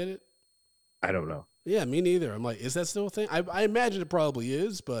vaccinated? I don't know. Yeah, me neither. I'm like, is that still a thing? I imagine it probably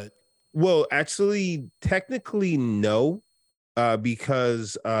is, but. Well, actually, technically, no,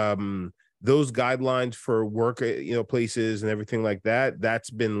 because those guidelines for work, you know, places and everything like that,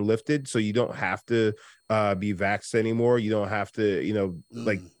 that's been lifted. So you don't have to be vaxxed anymore. You don't have to, you know,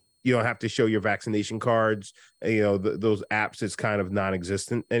 like you don't have to show your vaccination cards. You know, those apps, it's kind of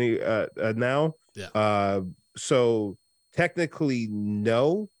non-existent now. Yeah. So technically,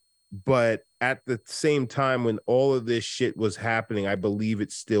 no. But at the same time, when all of this shit was happening, I believe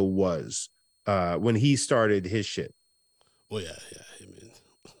it still was when he started his shit. Well, yeah. I mean,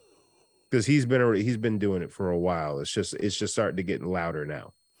 because he's been doing it for a while. It's just starting to get louder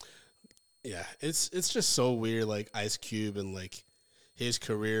now. Yeah, it's just so weird, like Ice Cube and like his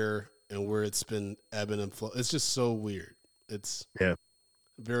career and where it's been ebbing and flow. It's just so weird. It's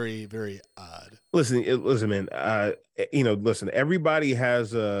very, very odd. Listen, man. You know, listen. Everybody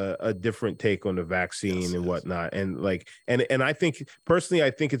has a different take on the vaccine and whatnot, and like, and I think personally,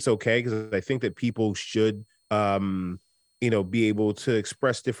 I think it's okay because I think that people should, you know, be able to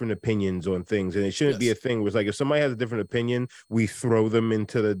express different opinions on things, and it shouldn't be a thing where it's like if somebody has a different opinion, we throw them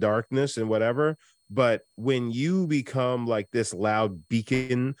into the darkness and whatever. But when you become like this loud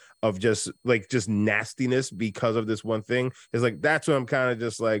beacon of just nastiness because of this one thing, it's like that's what I'm kind of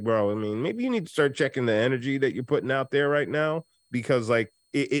just like, bro. I mean, maybe you need to start checking the energy that you're putting out there right now, because like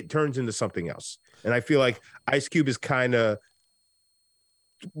it turns into something else. And I feel like Ice Cube is kind of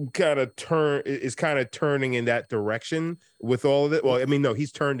turning in that direction with all of it. Well, I mean, no,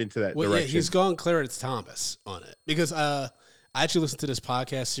 he's turned into that direction. Yeah, he's gone Clarence Thomas on it, because I actually listened to this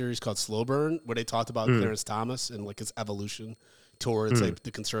podcast series called Slow Burn, where they talked about Clarence Thomas and like his evolution towards like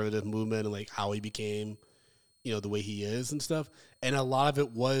the conservative movement and like how he became, you know, the way he is and stuff. And a lot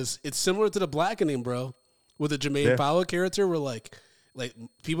of it's similar to the Blackening, bro, with the Jermaine Fowler character, where like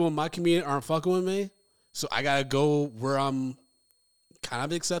people in my community aren't fucking with me, so I gotta go where I'm kind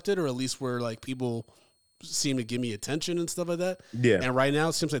of accepted, or at least where like people seem to give me attention and stuff like that. Yeah. And right now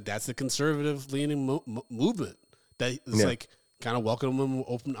it seems like that's the conservative leaning movement that is like kind of welcoming him with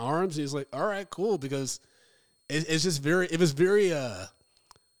open arms. He's like, all right, cool. Because it was very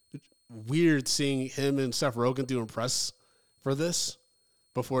weird seeing him and Seth Rogen doing press for this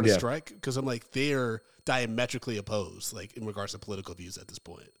before the strike. Cause I'm like, they're diametrically opposed, like in regards to political views at this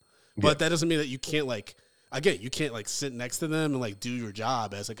point. But that doesn't mean that you can't like, again, you can't like sit next to them and like do your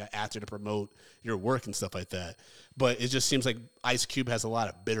job as like an actor to promote your work and stuff like that. But it just seems like Ice Cube has a lot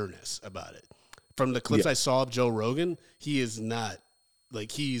of bitterness about it. From the clips I saw of Joe Rogan, he is not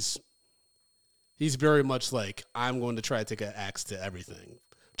like he's very much like, I'm going to try to take an axe to everything.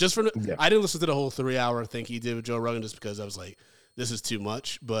 Just from I didn't listen to the whole 3-hour thing he did with Joe Rogan just because I was like, this is too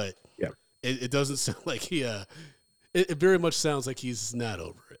much. But it doesn't sound like he it very much sounds like he's not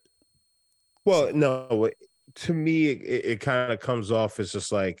over it. Well, no, to me, it kind of comes off as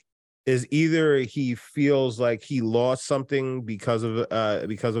just like, is either he feels like he lost something because of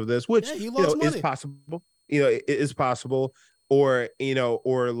this, which is possible. You know, it is possible, or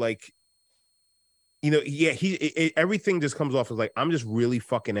like, everything just comes off as like, I'm just really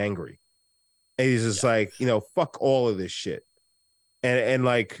fucking angry, and he's just like, fuck all of this shit, and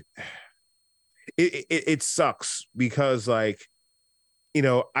like, it sucks because like,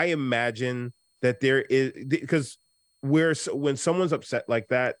 I imagine that there is, because when someone's upset like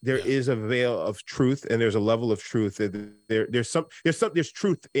that, there is a veil of truth, and there's a level of truth that there's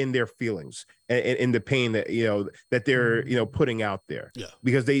truth in their feelings and in the pain that that they're putting out there,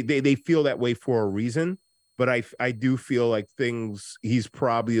 because they feel that way for a reason. But I do feel like he's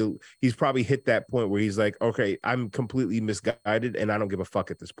probably hit that point where he's like, okay, I'm completely misguided and I don't give a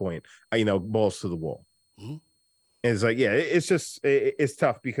fuck at this point. Balls to the wall. Mm-hmm. And it's like, it's just, it's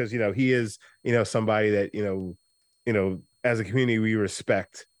tough because, he is, somebody that, as a community we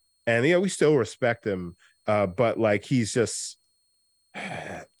respect, and, we still respect him. But like, he's just,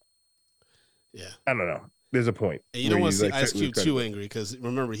 I don't know. There's a point. And you don't want to see Ice Cube too angry, because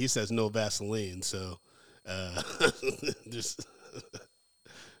remember, he says no Vaseline. So just,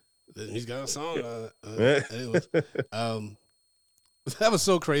 he's got a song. Anyways, that was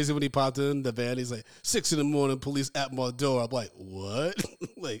so crazy when he popped in the van. He's like, 6 a.m, police at my door. I'm like, what?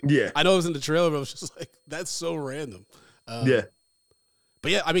 Like, I know it was in the trailer, but I was just like, that's so random. But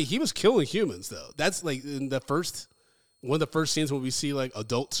yeah, I mean, he was killing humans though. That's like in one of the first scenes when we see like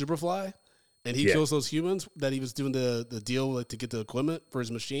adult Superfly, and he kills those humans that he was doing the deal like to get the equipment for his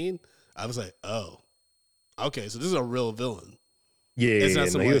machine. I was like, oh, okay, so this is a real villain. He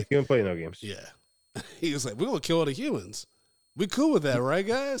don't play no games. Yeah, he was like, we're gonna kill all the humans. We cool with that, right,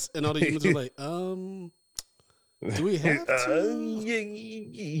 guys? And all the humans are like, do we have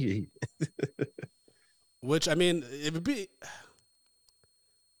to? Which, I mean, it would be...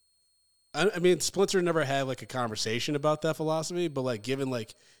 I mean, Splinter never had, like, a conversation about that philosophy, but, like, given,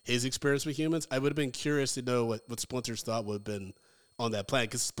 like, his experience with humans, I would have been curious to know what Splinter's thought would have been on that planet,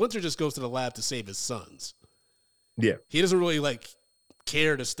 because Splinter just goes to the lab to save his sons. Yeah. He doesn't really, like,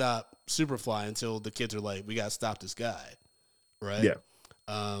 care to stop Superfly until the kids are like, we got to stop this guy. Right. Yeah.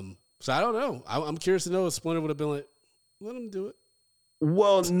 So I don't know. I'm curious to know if Splinter would have been like, let him do it.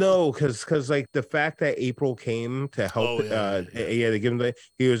 Well, no, because like the fact that April came to help, to give him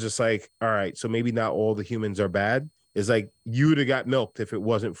he was just like, all right, so maybe not all the humans are bad. It's like, you'd have got milked if it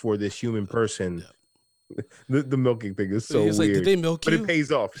wasn't for this human person. The milking thing is so weird. Like, did they milk you? But it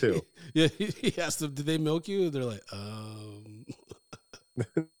pays off too. He asked them, did they milk you? They're like,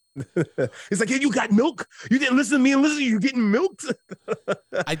 It's like, you got milk? You didn't listen to me and listen, you're getting milked?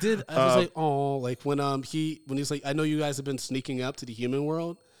 I did. I was like, oh, like when he's like, I know you guys have been sneaking up to the human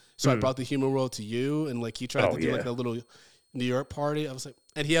world, so I brought the human world to you, and like he tried to do like a little New York party. I was like,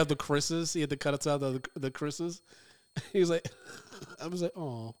 and he had the Chris's, he had the cutouts out of the Chris's. He was like, I was like,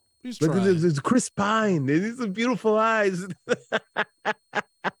 oh, he's trying. Look, there's Chris Pine. These are beautiful eyes.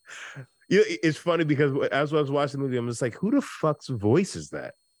 It's funny because as I was watching the movie, I'm just like, who the fuck's voice is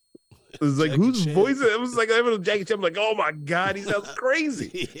that? It was like, Jackie whose Chan. voice? It was like, I remember Jackie Chan. I'm like, oh my god, he sounds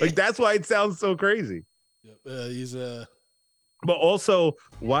crazy. Yeah. Like that's why it sounds so crazy. He's But also,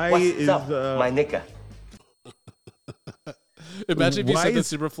 why What's is up, my nigga? imagine if he why said the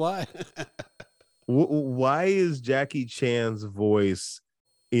is- Superfly. why is Jackie Chan's voice,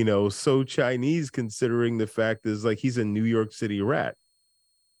 so Chinese? Considering the fact is like he's a New York City rat.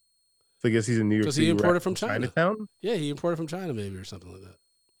 So I guess he's a New York Because City he imported rat from China. Chinatown. Yeah, he imported from China maybe or something like that.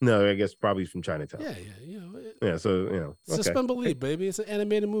 No, I guess probably from Chinatown. Yeah. Yeah, so Suspend belief, baby. It's an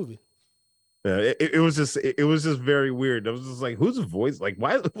animated movie. Yeah, it was just very weird. I was just like, whose voice? Like,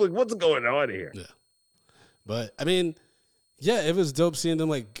 why? Like, what's going on here? Yeah, but I mean, yeah, it was dope seeing them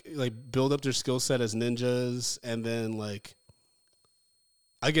like build up their skill set as ninjas, and then like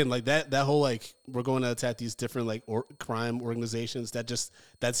again like that whole like we're going to attack these different like crime organizations.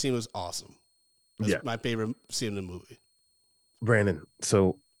 That scene was awesome. That's my favorite scene in the movie. Brandon,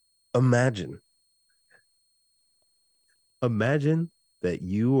 so imagine that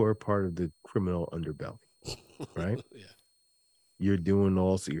you are part of the criminal underbelly, right? Yeah. You're doing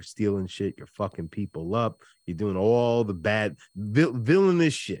so you're stealing shit, you're fucking people up, you're doing all the bad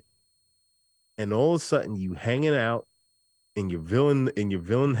villainous shit. And all of a sudden you hanging out in your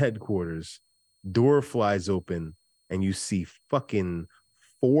villain headquarters, door flies open, and you see fucking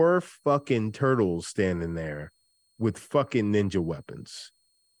 4 fucking turtles standing there with fucking ninja weapons.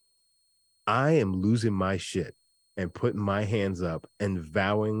 I am losing my shit and putting my hands up and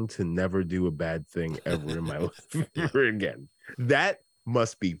vowing to never do a bad thing ever in my life ever again. That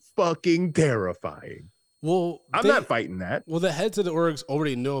must be fucking terrifying. Well, I'm not fighting that. Well, the heads of the orgs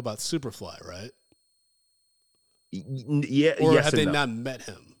already know about Superfly, right? Yeah, or yes have they no. not met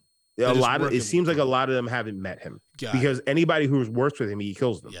him? It seems like a lot of them haven't met him because anybody who works with him, he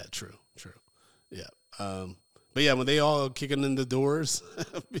kills them. Yeah, true. Yeah. But yeah, when they all kicking in the doors,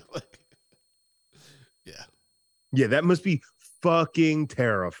 be like, yeah, that must be fucking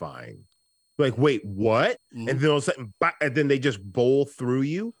terrifying. Like, wait, what? Mm-hmm. And then all of a sudden, and then they just bowl through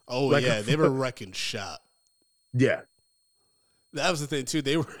you. Oh like they were wrecking shop. Yeah, that was the thing too.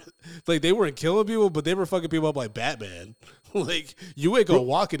 They were like they weren't killing people, but they were fucking people up like Batman. Like you ain't gonna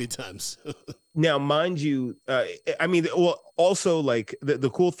walk anytime soon. Now, mind you, I mean, well, also like the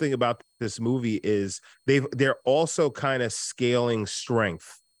cool thing about this movie is they're also kind of scaling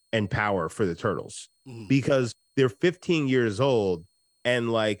strength and power for the turtles because they're 15 years old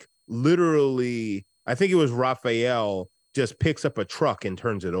and like literally, I think it was Raphael just picks up a truck and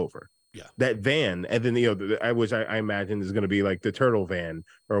turns it over. Yeah, that van, and then which I imagine is going to be like the turtle van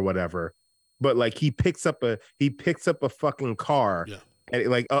or whatever. But like he picks up a fucking car, and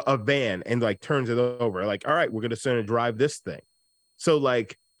like a van, and like turns it over. Like, all right, we're gonna start to drive this thing. So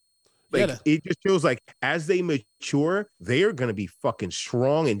like it just shows like as they mature, they are gonna be fucking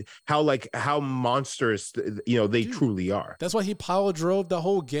strong, and how monstrous they truly are. That's why he power drove the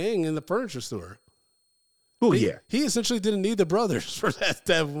whole gang in the furniture store. Oh he essentially didn't need the brothers for that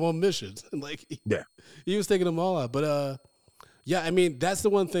to have one mission. Like he was taking them all out. But I mean that's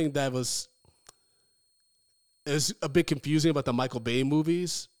the one thing that was. It's a bit confusing about the Michael Bay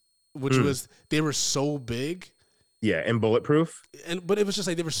movies, which was they were so big. Yeah, and bulletproof. But it was just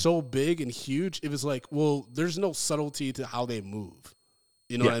like they were so big and huge. It was like, well, there's no subtlety to how they move.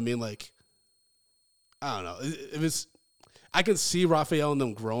 You know what I mean? Like, I don't know. It was. I can see Raphael and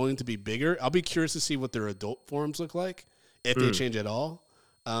them growing to be bigger. I'll be curious to see what their adult forms look like if they change at all.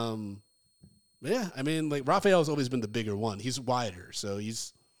 Yeah, I mean, like Raphael's always been the bigger one. He's wider, so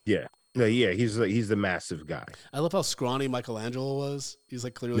he's No, yeah, he's the massive guy. I love how scrawny Michelangelo was. He's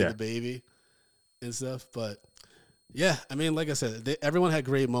like clearly the baby and stuff. But yeah, I mean, like I said, everyone had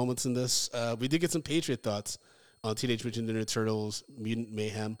great moments in this. We did get some Patriot thoughts on Teenage Mutant Ninja Turtles: Mutant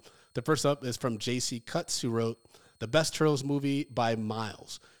Mayhem. The first up is from J.C. Cuts, who wrote, "The best Turtles movie by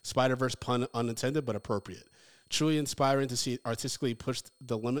miles. Spider-Verse pun unintended, but appropriate. Truly inspiring to see it artistically push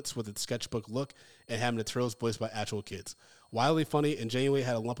the limits with its sketchbook look and having the Turtles voiced by actual kids. Wildly funny and genuinely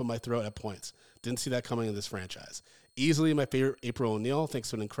had a lump in my throat at points. Didn't see that coming in this franchise. Easily my favorite April O'Neil,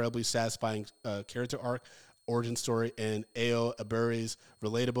 thanks to an incredibly satisfying character arc, origin story, and Ao Aburi's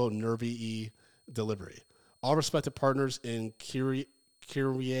relatable, nervy delivery. All respected partners in Kyrie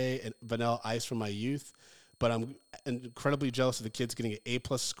and Vanilla Ice from my youth, but I'm incredibly jealous of the kids getting an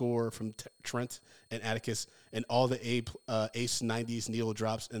A+ score from Trent and Atticus and all the Ace 90s Neo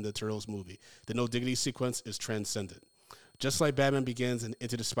drops in the Turtles movie. The No Diggity sequence is transcendent. Just like Batman Begins and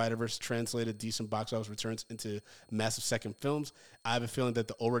Into the Spider-Verse translated decent box office returns into massive second films, I have a feeling that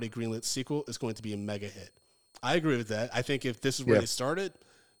the already greenlit sequel is going to be a mega hit." I agree with that. I think if this is where they started,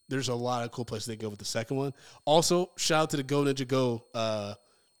 there's a lot of cool places they go with the second one. Also, shout out to the Go Ninja Go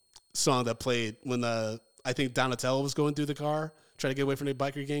song that played when I think Donatello was going through the car trying to get away from the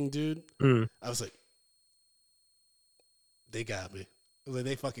biker gang dude. Mm. I was like, they got me. I was like,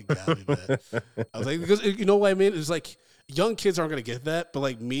 they fucking got me, man. I was like, because you know what I mean? It's like young kids aren't gonna get that, but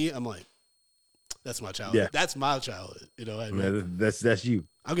like me, I'm like, that's my childhood. Yeah. That's my childhood. You know what I mean? That's you.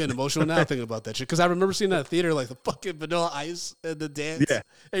 I'm getting emotional now thinking about that shit because I remember seeing that in theater, like the fucking Vanilla Ice and the dance. Yeah.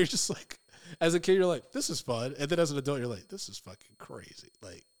 And you're just like, as a kid, you're like, this is fun, and then as an adult, you're like, this is fucking crazy.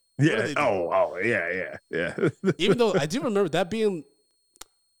 Like, Yeah. Oh, yeah. even though I do remember that being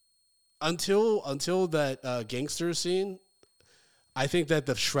until that gangster scene. I think that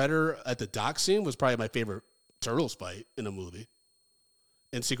the Shredder at the dock scene was probably my favorite Turtles fight in a movie.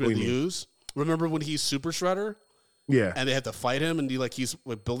 In Secret of the Ooze. Remember when he's Super Shredder? Yeah. And they had to fight him, and he's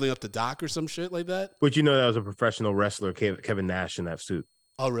like building up the dock or some shit like that. But you know that was a professional wrestler, Kevin Nash, in that suit.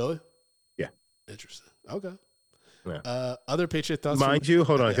 Oh, really? Yeah. Interesting. Okay. Yeah. Other Patriot thoughts? Mind you,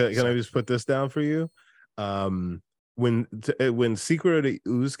 hold on. Can I just put this down for you? When Secret of the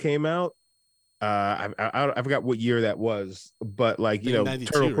Ooze came out, I forgot what year that was, but like, you know,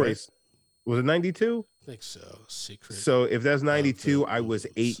 Turtle Race. Was it 92? I think so. Secret. So if that's 92, I was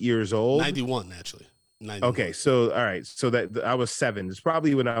 8 years old. 91, actually. 91. Okay, so all right, so that I was 7. It's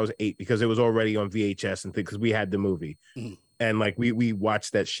probably when I was 8 because it was already on VHS and because we had the movie, and like we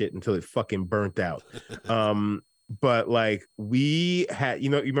watched that shit until it fucking burnt out. But like we had,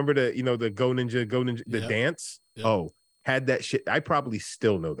 you remember the Go Ninja, the dance. Yep. Oh, had that shit. I probably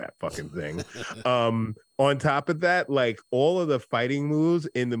still know that fucking thing. On top of that, like all of the fighting moves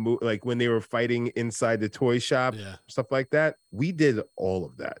in the movie, like when they were fighting inside the toy shop, stuff like that, we did all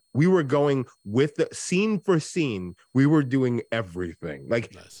of that. We were going with the scene for scene. We were doing everything,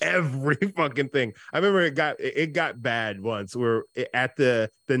 like every fucking thing. I remember it got bad once. Where at the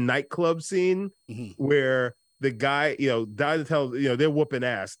nightclub scene where the guy, Donatello, they're whooping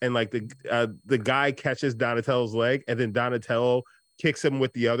ass, and like the guy catches Donatello's leg, and then Donatello kicks him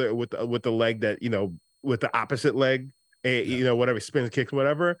with the other with the leg that with the opposite leg, whatever, spins, kicks,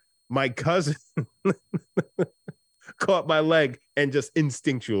 whatever. My cousin caught my leg, and just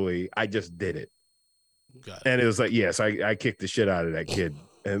instinctually, I just did it. And it was like, yes, I kicked the shit out of that kid,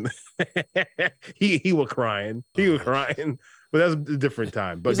 and he was crying. He was crying, but that was a different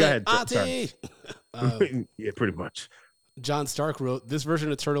time. But go ahead. Yeah, pretty much. John Stark wrote, this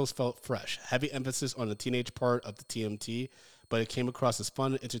version of Turtles felt fresh, heavy emphasis on the teenage part of the TMT, but it came across as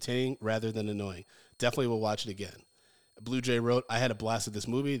fun and entertaining rather than annoying. Definitely will watch it again. Blue Jay wrote, I had a blast at this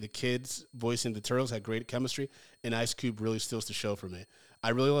movie. The kids voicing the Turtles had great chemistry, and Ice Cube really steals the show for me. I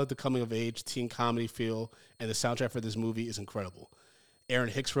really love the coming-of-age teen comedy feel, and the soundtrack for this movie is incredible. Aaron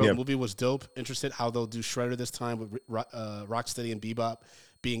Hicks wrote, movie was dope. Interested how they'll do Shredder this time with Rocksteady and Bebop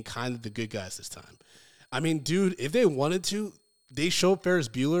being kind of the good guys this time. I mean, dude, if they wanted to, they showed Ferris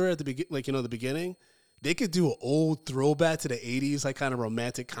Bueller at the the beginning. They could do an old throwback to the 80s, like kind of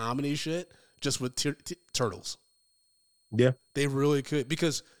romantic comedy shit, just with Turtles. Yeah. They really could.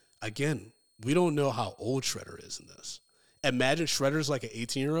 Because, again, we don't know how old Shredder is in this. Imagine Shredder's like an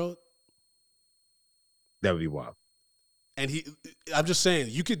 18-year-old. That would be wild. And I'm just saying,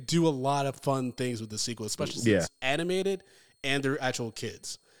 you could do a lot of fun things with the sequel, especially since it's animated and they're actual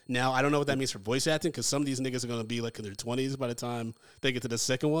kids. Now, I don't know what that means for voice acting, because some of these niggas are going to be like in their 20s by the time they get to the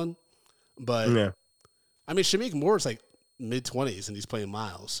second one. But, I mean, Shamik Moore's like mid-20s and he's playing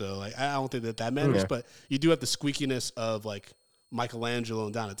Miles. So like, I don't think that matters. But you do have the squeakiness of like Michelangelo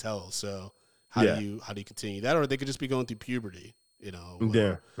and Donatello. So how do you continue that? Or they could just be going through puberty,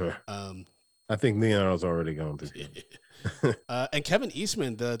 Yeah. I think Leonardo's already going through. And Kevin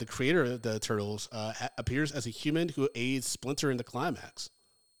Eastman, the creator of the Turtles, appears as a human who aids Splinter in the climax.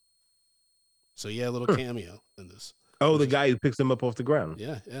 So yeah, a little cameo in this. Oh, the guy who picks him up off the ground.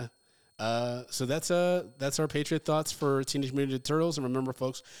 Yeah. So that's our Patriot thoughts for Teenage Mutant Ninja Turtles. And remember,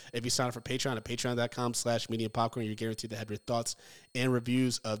 folks, if you sign up for Patreon at patreon.com/mediapopcorn, you're guaranteed to have your thoughts and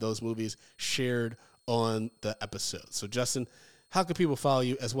reviews of those movies shared on the episode. So Justin, how can people follow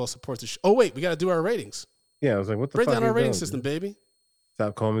you as well as support the show? Oh wait, we got to do our ratings. Yeah, I was like, what the fuck? Break fuck down our rating system, baby.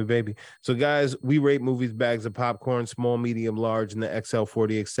 Stop calling me baby. So, guys, we rate movies, bags of popcorn, small, medium, large, and the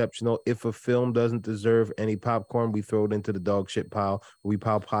XL40 exceptional. If a film doesn't deserve any popcorn, we throw it into the dog shit pile. We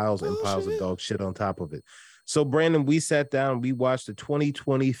pile piles and piles of dog shit on top of it. So, Brandon, we sat down, we watched the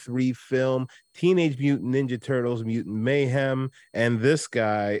 2023 film Teenage Mutant Ninja Turtles Mutant Mayhem, and this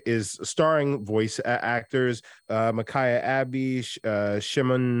guy is starring voice actors Micaiah Abbey,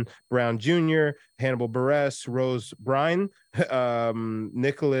 Shimon Brown Jr., Hannibal Buress, Rose Bryan,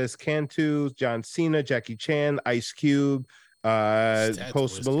 Nicholas Cantu, John Cena, Jackie Chan, Ice Cube,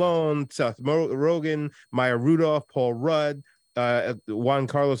 Post Malone, Seth Rogen, Maya Rudolph, Paul Rudd, Juan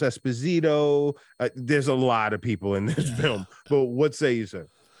Carlos Esposito. There's a lot of people in this film. But what say you, sir?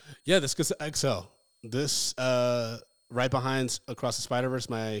 Yeah, this gets XL. This right behind Across the Spider-Verse,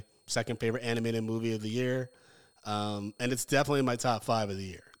 my second favorite animated movie of the year. And it's definitely my top 5 of the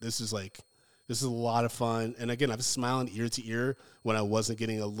year. This is a lot of fun. And again, I was smiling ear to ear when I wasn't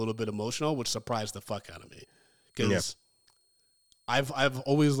getting a little bit emotional, which surprised the fuck out of me. Because I've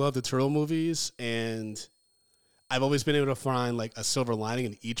always loved the Turtle movies, and I've always been able to find like a silver lining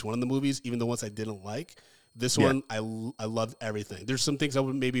in each one of the movies, even the ones I didn't like. This one, I loved everything. There's some things I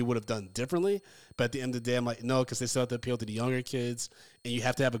would have done differently, but at the end of the day, I'm like, no, because they still have to appeal to the younger kids, and you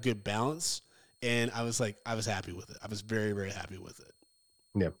have to have a good balance. And I was happy with it. I was very, very happy with it.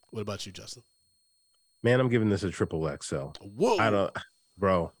 Yeah. What about you, Justin? Man, I'm giving this a triple XL. Whoa. I don't,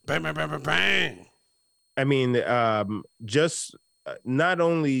 bro. Bang, bang, bang, bang, bang. I mean, just not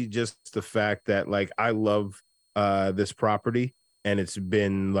only just the fact that like I love this property, and it's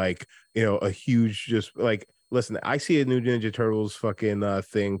been like, you know, a huge, just like, listen, I see a new Ninja Turtles fucking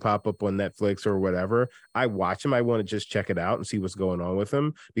thing pop up on Netflix or whatever. I watch them. I want to just check it out and see what's going on with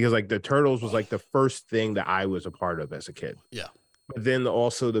them, because like the Turtles was like the first thing that I was a part of as a kid. Yeah. But then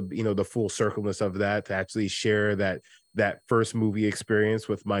also the, you know, the full circleness of that, to actually share that first movie experience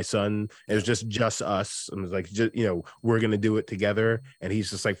with my son. It was just us, and it was like, just, you know, we're gonna do it together, and he's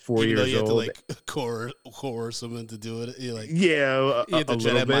just like 4 Even years though you old. Have to like coerce him into doing it. You like, yeah, you have to a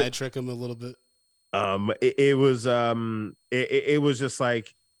little Jedi bit. mind trick him a little bit. It was just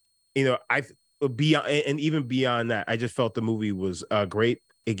like, you know, I beyond, and even beyond that, I just felt the movie was great.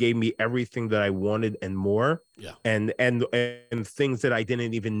 It gave me everything that I wanted and more. Yeah. And things that I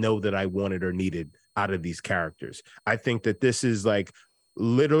didn't even know that I wanted or needed out of these characters. I think that this is like,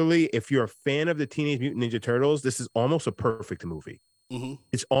 literally, if you're a fan of the Teenage Mutant Ninja Turtles, this is almost a perfect movie. Mm-hmm.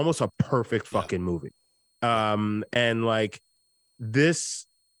 It's almost a perfect fucking movie. And like this,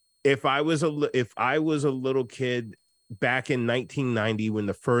 if I was a little kid back in 1990 when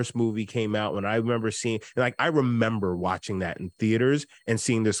the first movie came out, when I remember seeing, like, I remember watching that in theaters and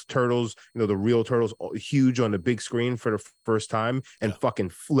seeing this Turtles, you know, the real Turtles, huge on the big screen for the first time, and fucking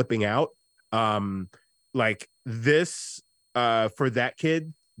flipping out. Like this, for that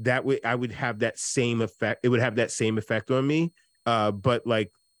kid, I would have that same effect. It would have that same effect on me. But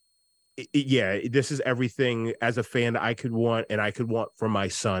like, yeah, this is everything as a fan I could want, and I could want for my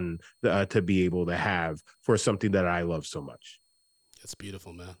son to be able to have for something that I love so much. That's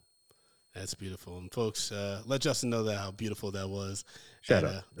beautiful, man. That's beautiful. And folks, let Justin know that how beautiful that was. Shut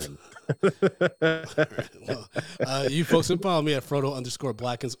up. Right, well, you folks can follow me at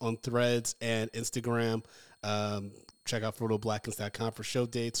Frodo_Blackens on Threads and Instagram. Check out FrodoBlackens.com for show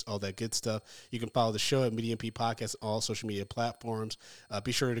dates, all that good stuff. You can follow the show at Medium P Podcast on all social media platforms.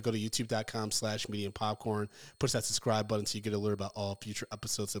 Be sure to go to youtube.com/Medium Popcorn. Push that subscribe button so you get alert about all future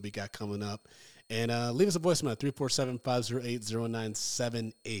episodes that we got coming up. And leave us a voicemail at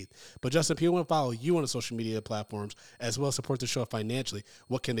 347-508-0978. But Justin, if people want to follow you on the social media platforms as well as support the show financially,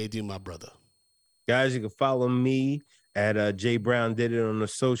 what can they do, my brother? Guys, you can follow me at Jay Brown Did It on the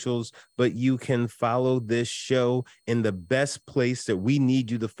socials, but you can follow this show in the best place that we need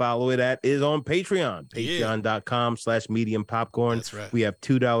you to follow it at is on Patreon. Patreon.com/Medium Popcorn. That's right. We have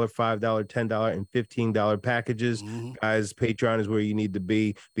 $2, $5, $10, and $15 packages. Mm-hmm. Guys, Patreon is where you need to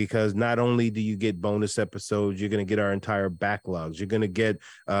be, because not only do you get bonus episodes, you're going to get our entire backlogs. You're going to get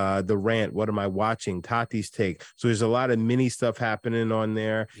the rant, what am I watching, Tati's take. So there's a lot of mini stuff happening on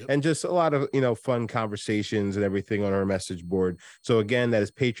there, and just a lot of, you know, fun conversations and everything on our message board. So again, that is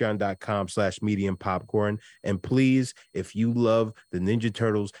patreon.com/Medium Popcorn. And please, if you love the Ninja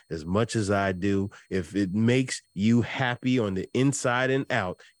Turtles as much as I do, if it makes you happy on the inside and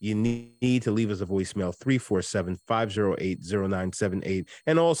out, you need to leave us a voicemail, 347-508-0978.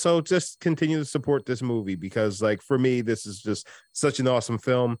 And also just continue to support this movie, because like for me, this is just such an awesome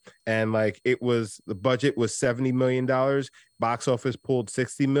film. And like, the budget was $70 million. Box office pulled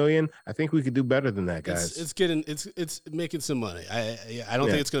 60 million. I think we could do better than that, guys. It's making some money. I don't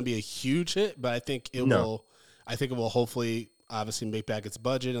think it's going to be a huge hit, but I think it will. I think it will hopefully, obviously, make back its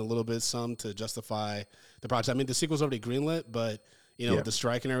budget and a little bit some to justify the project. I mean, the sequel's already greenlit, but you know, with the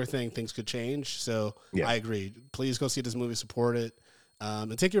strike and everything, things could change. So I agree. Please go see this movie, support it,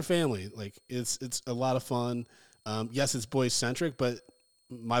 and take your family. Like it's a lot of fun. Yes, it's boy centric, but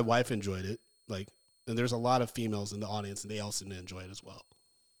my wife enjoyed it. Like. And there's a lot of females in the audience, and they also enjoy it as well.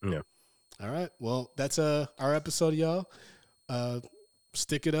 Yeah. All right. Well, that's our episode, y'all.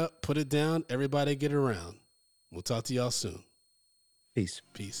 Stick it up, put it down. Everybody get around. We'll talk to y'all soon. Peace.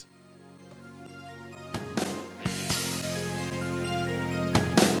 Peace.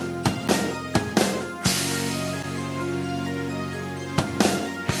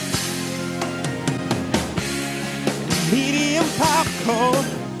 popcorn.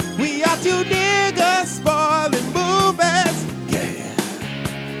 We are two niggas spoiling movies.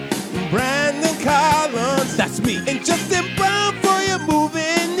 Yeah. Brandon Collins, That's me. and Justin Brown for your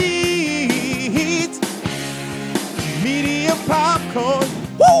movie needs. Media popcorn.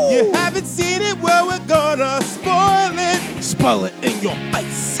 Woo! You haven't seen it, well, we're gonna spoil it. Spoil it in your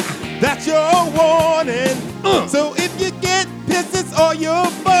face. That's your warning. So if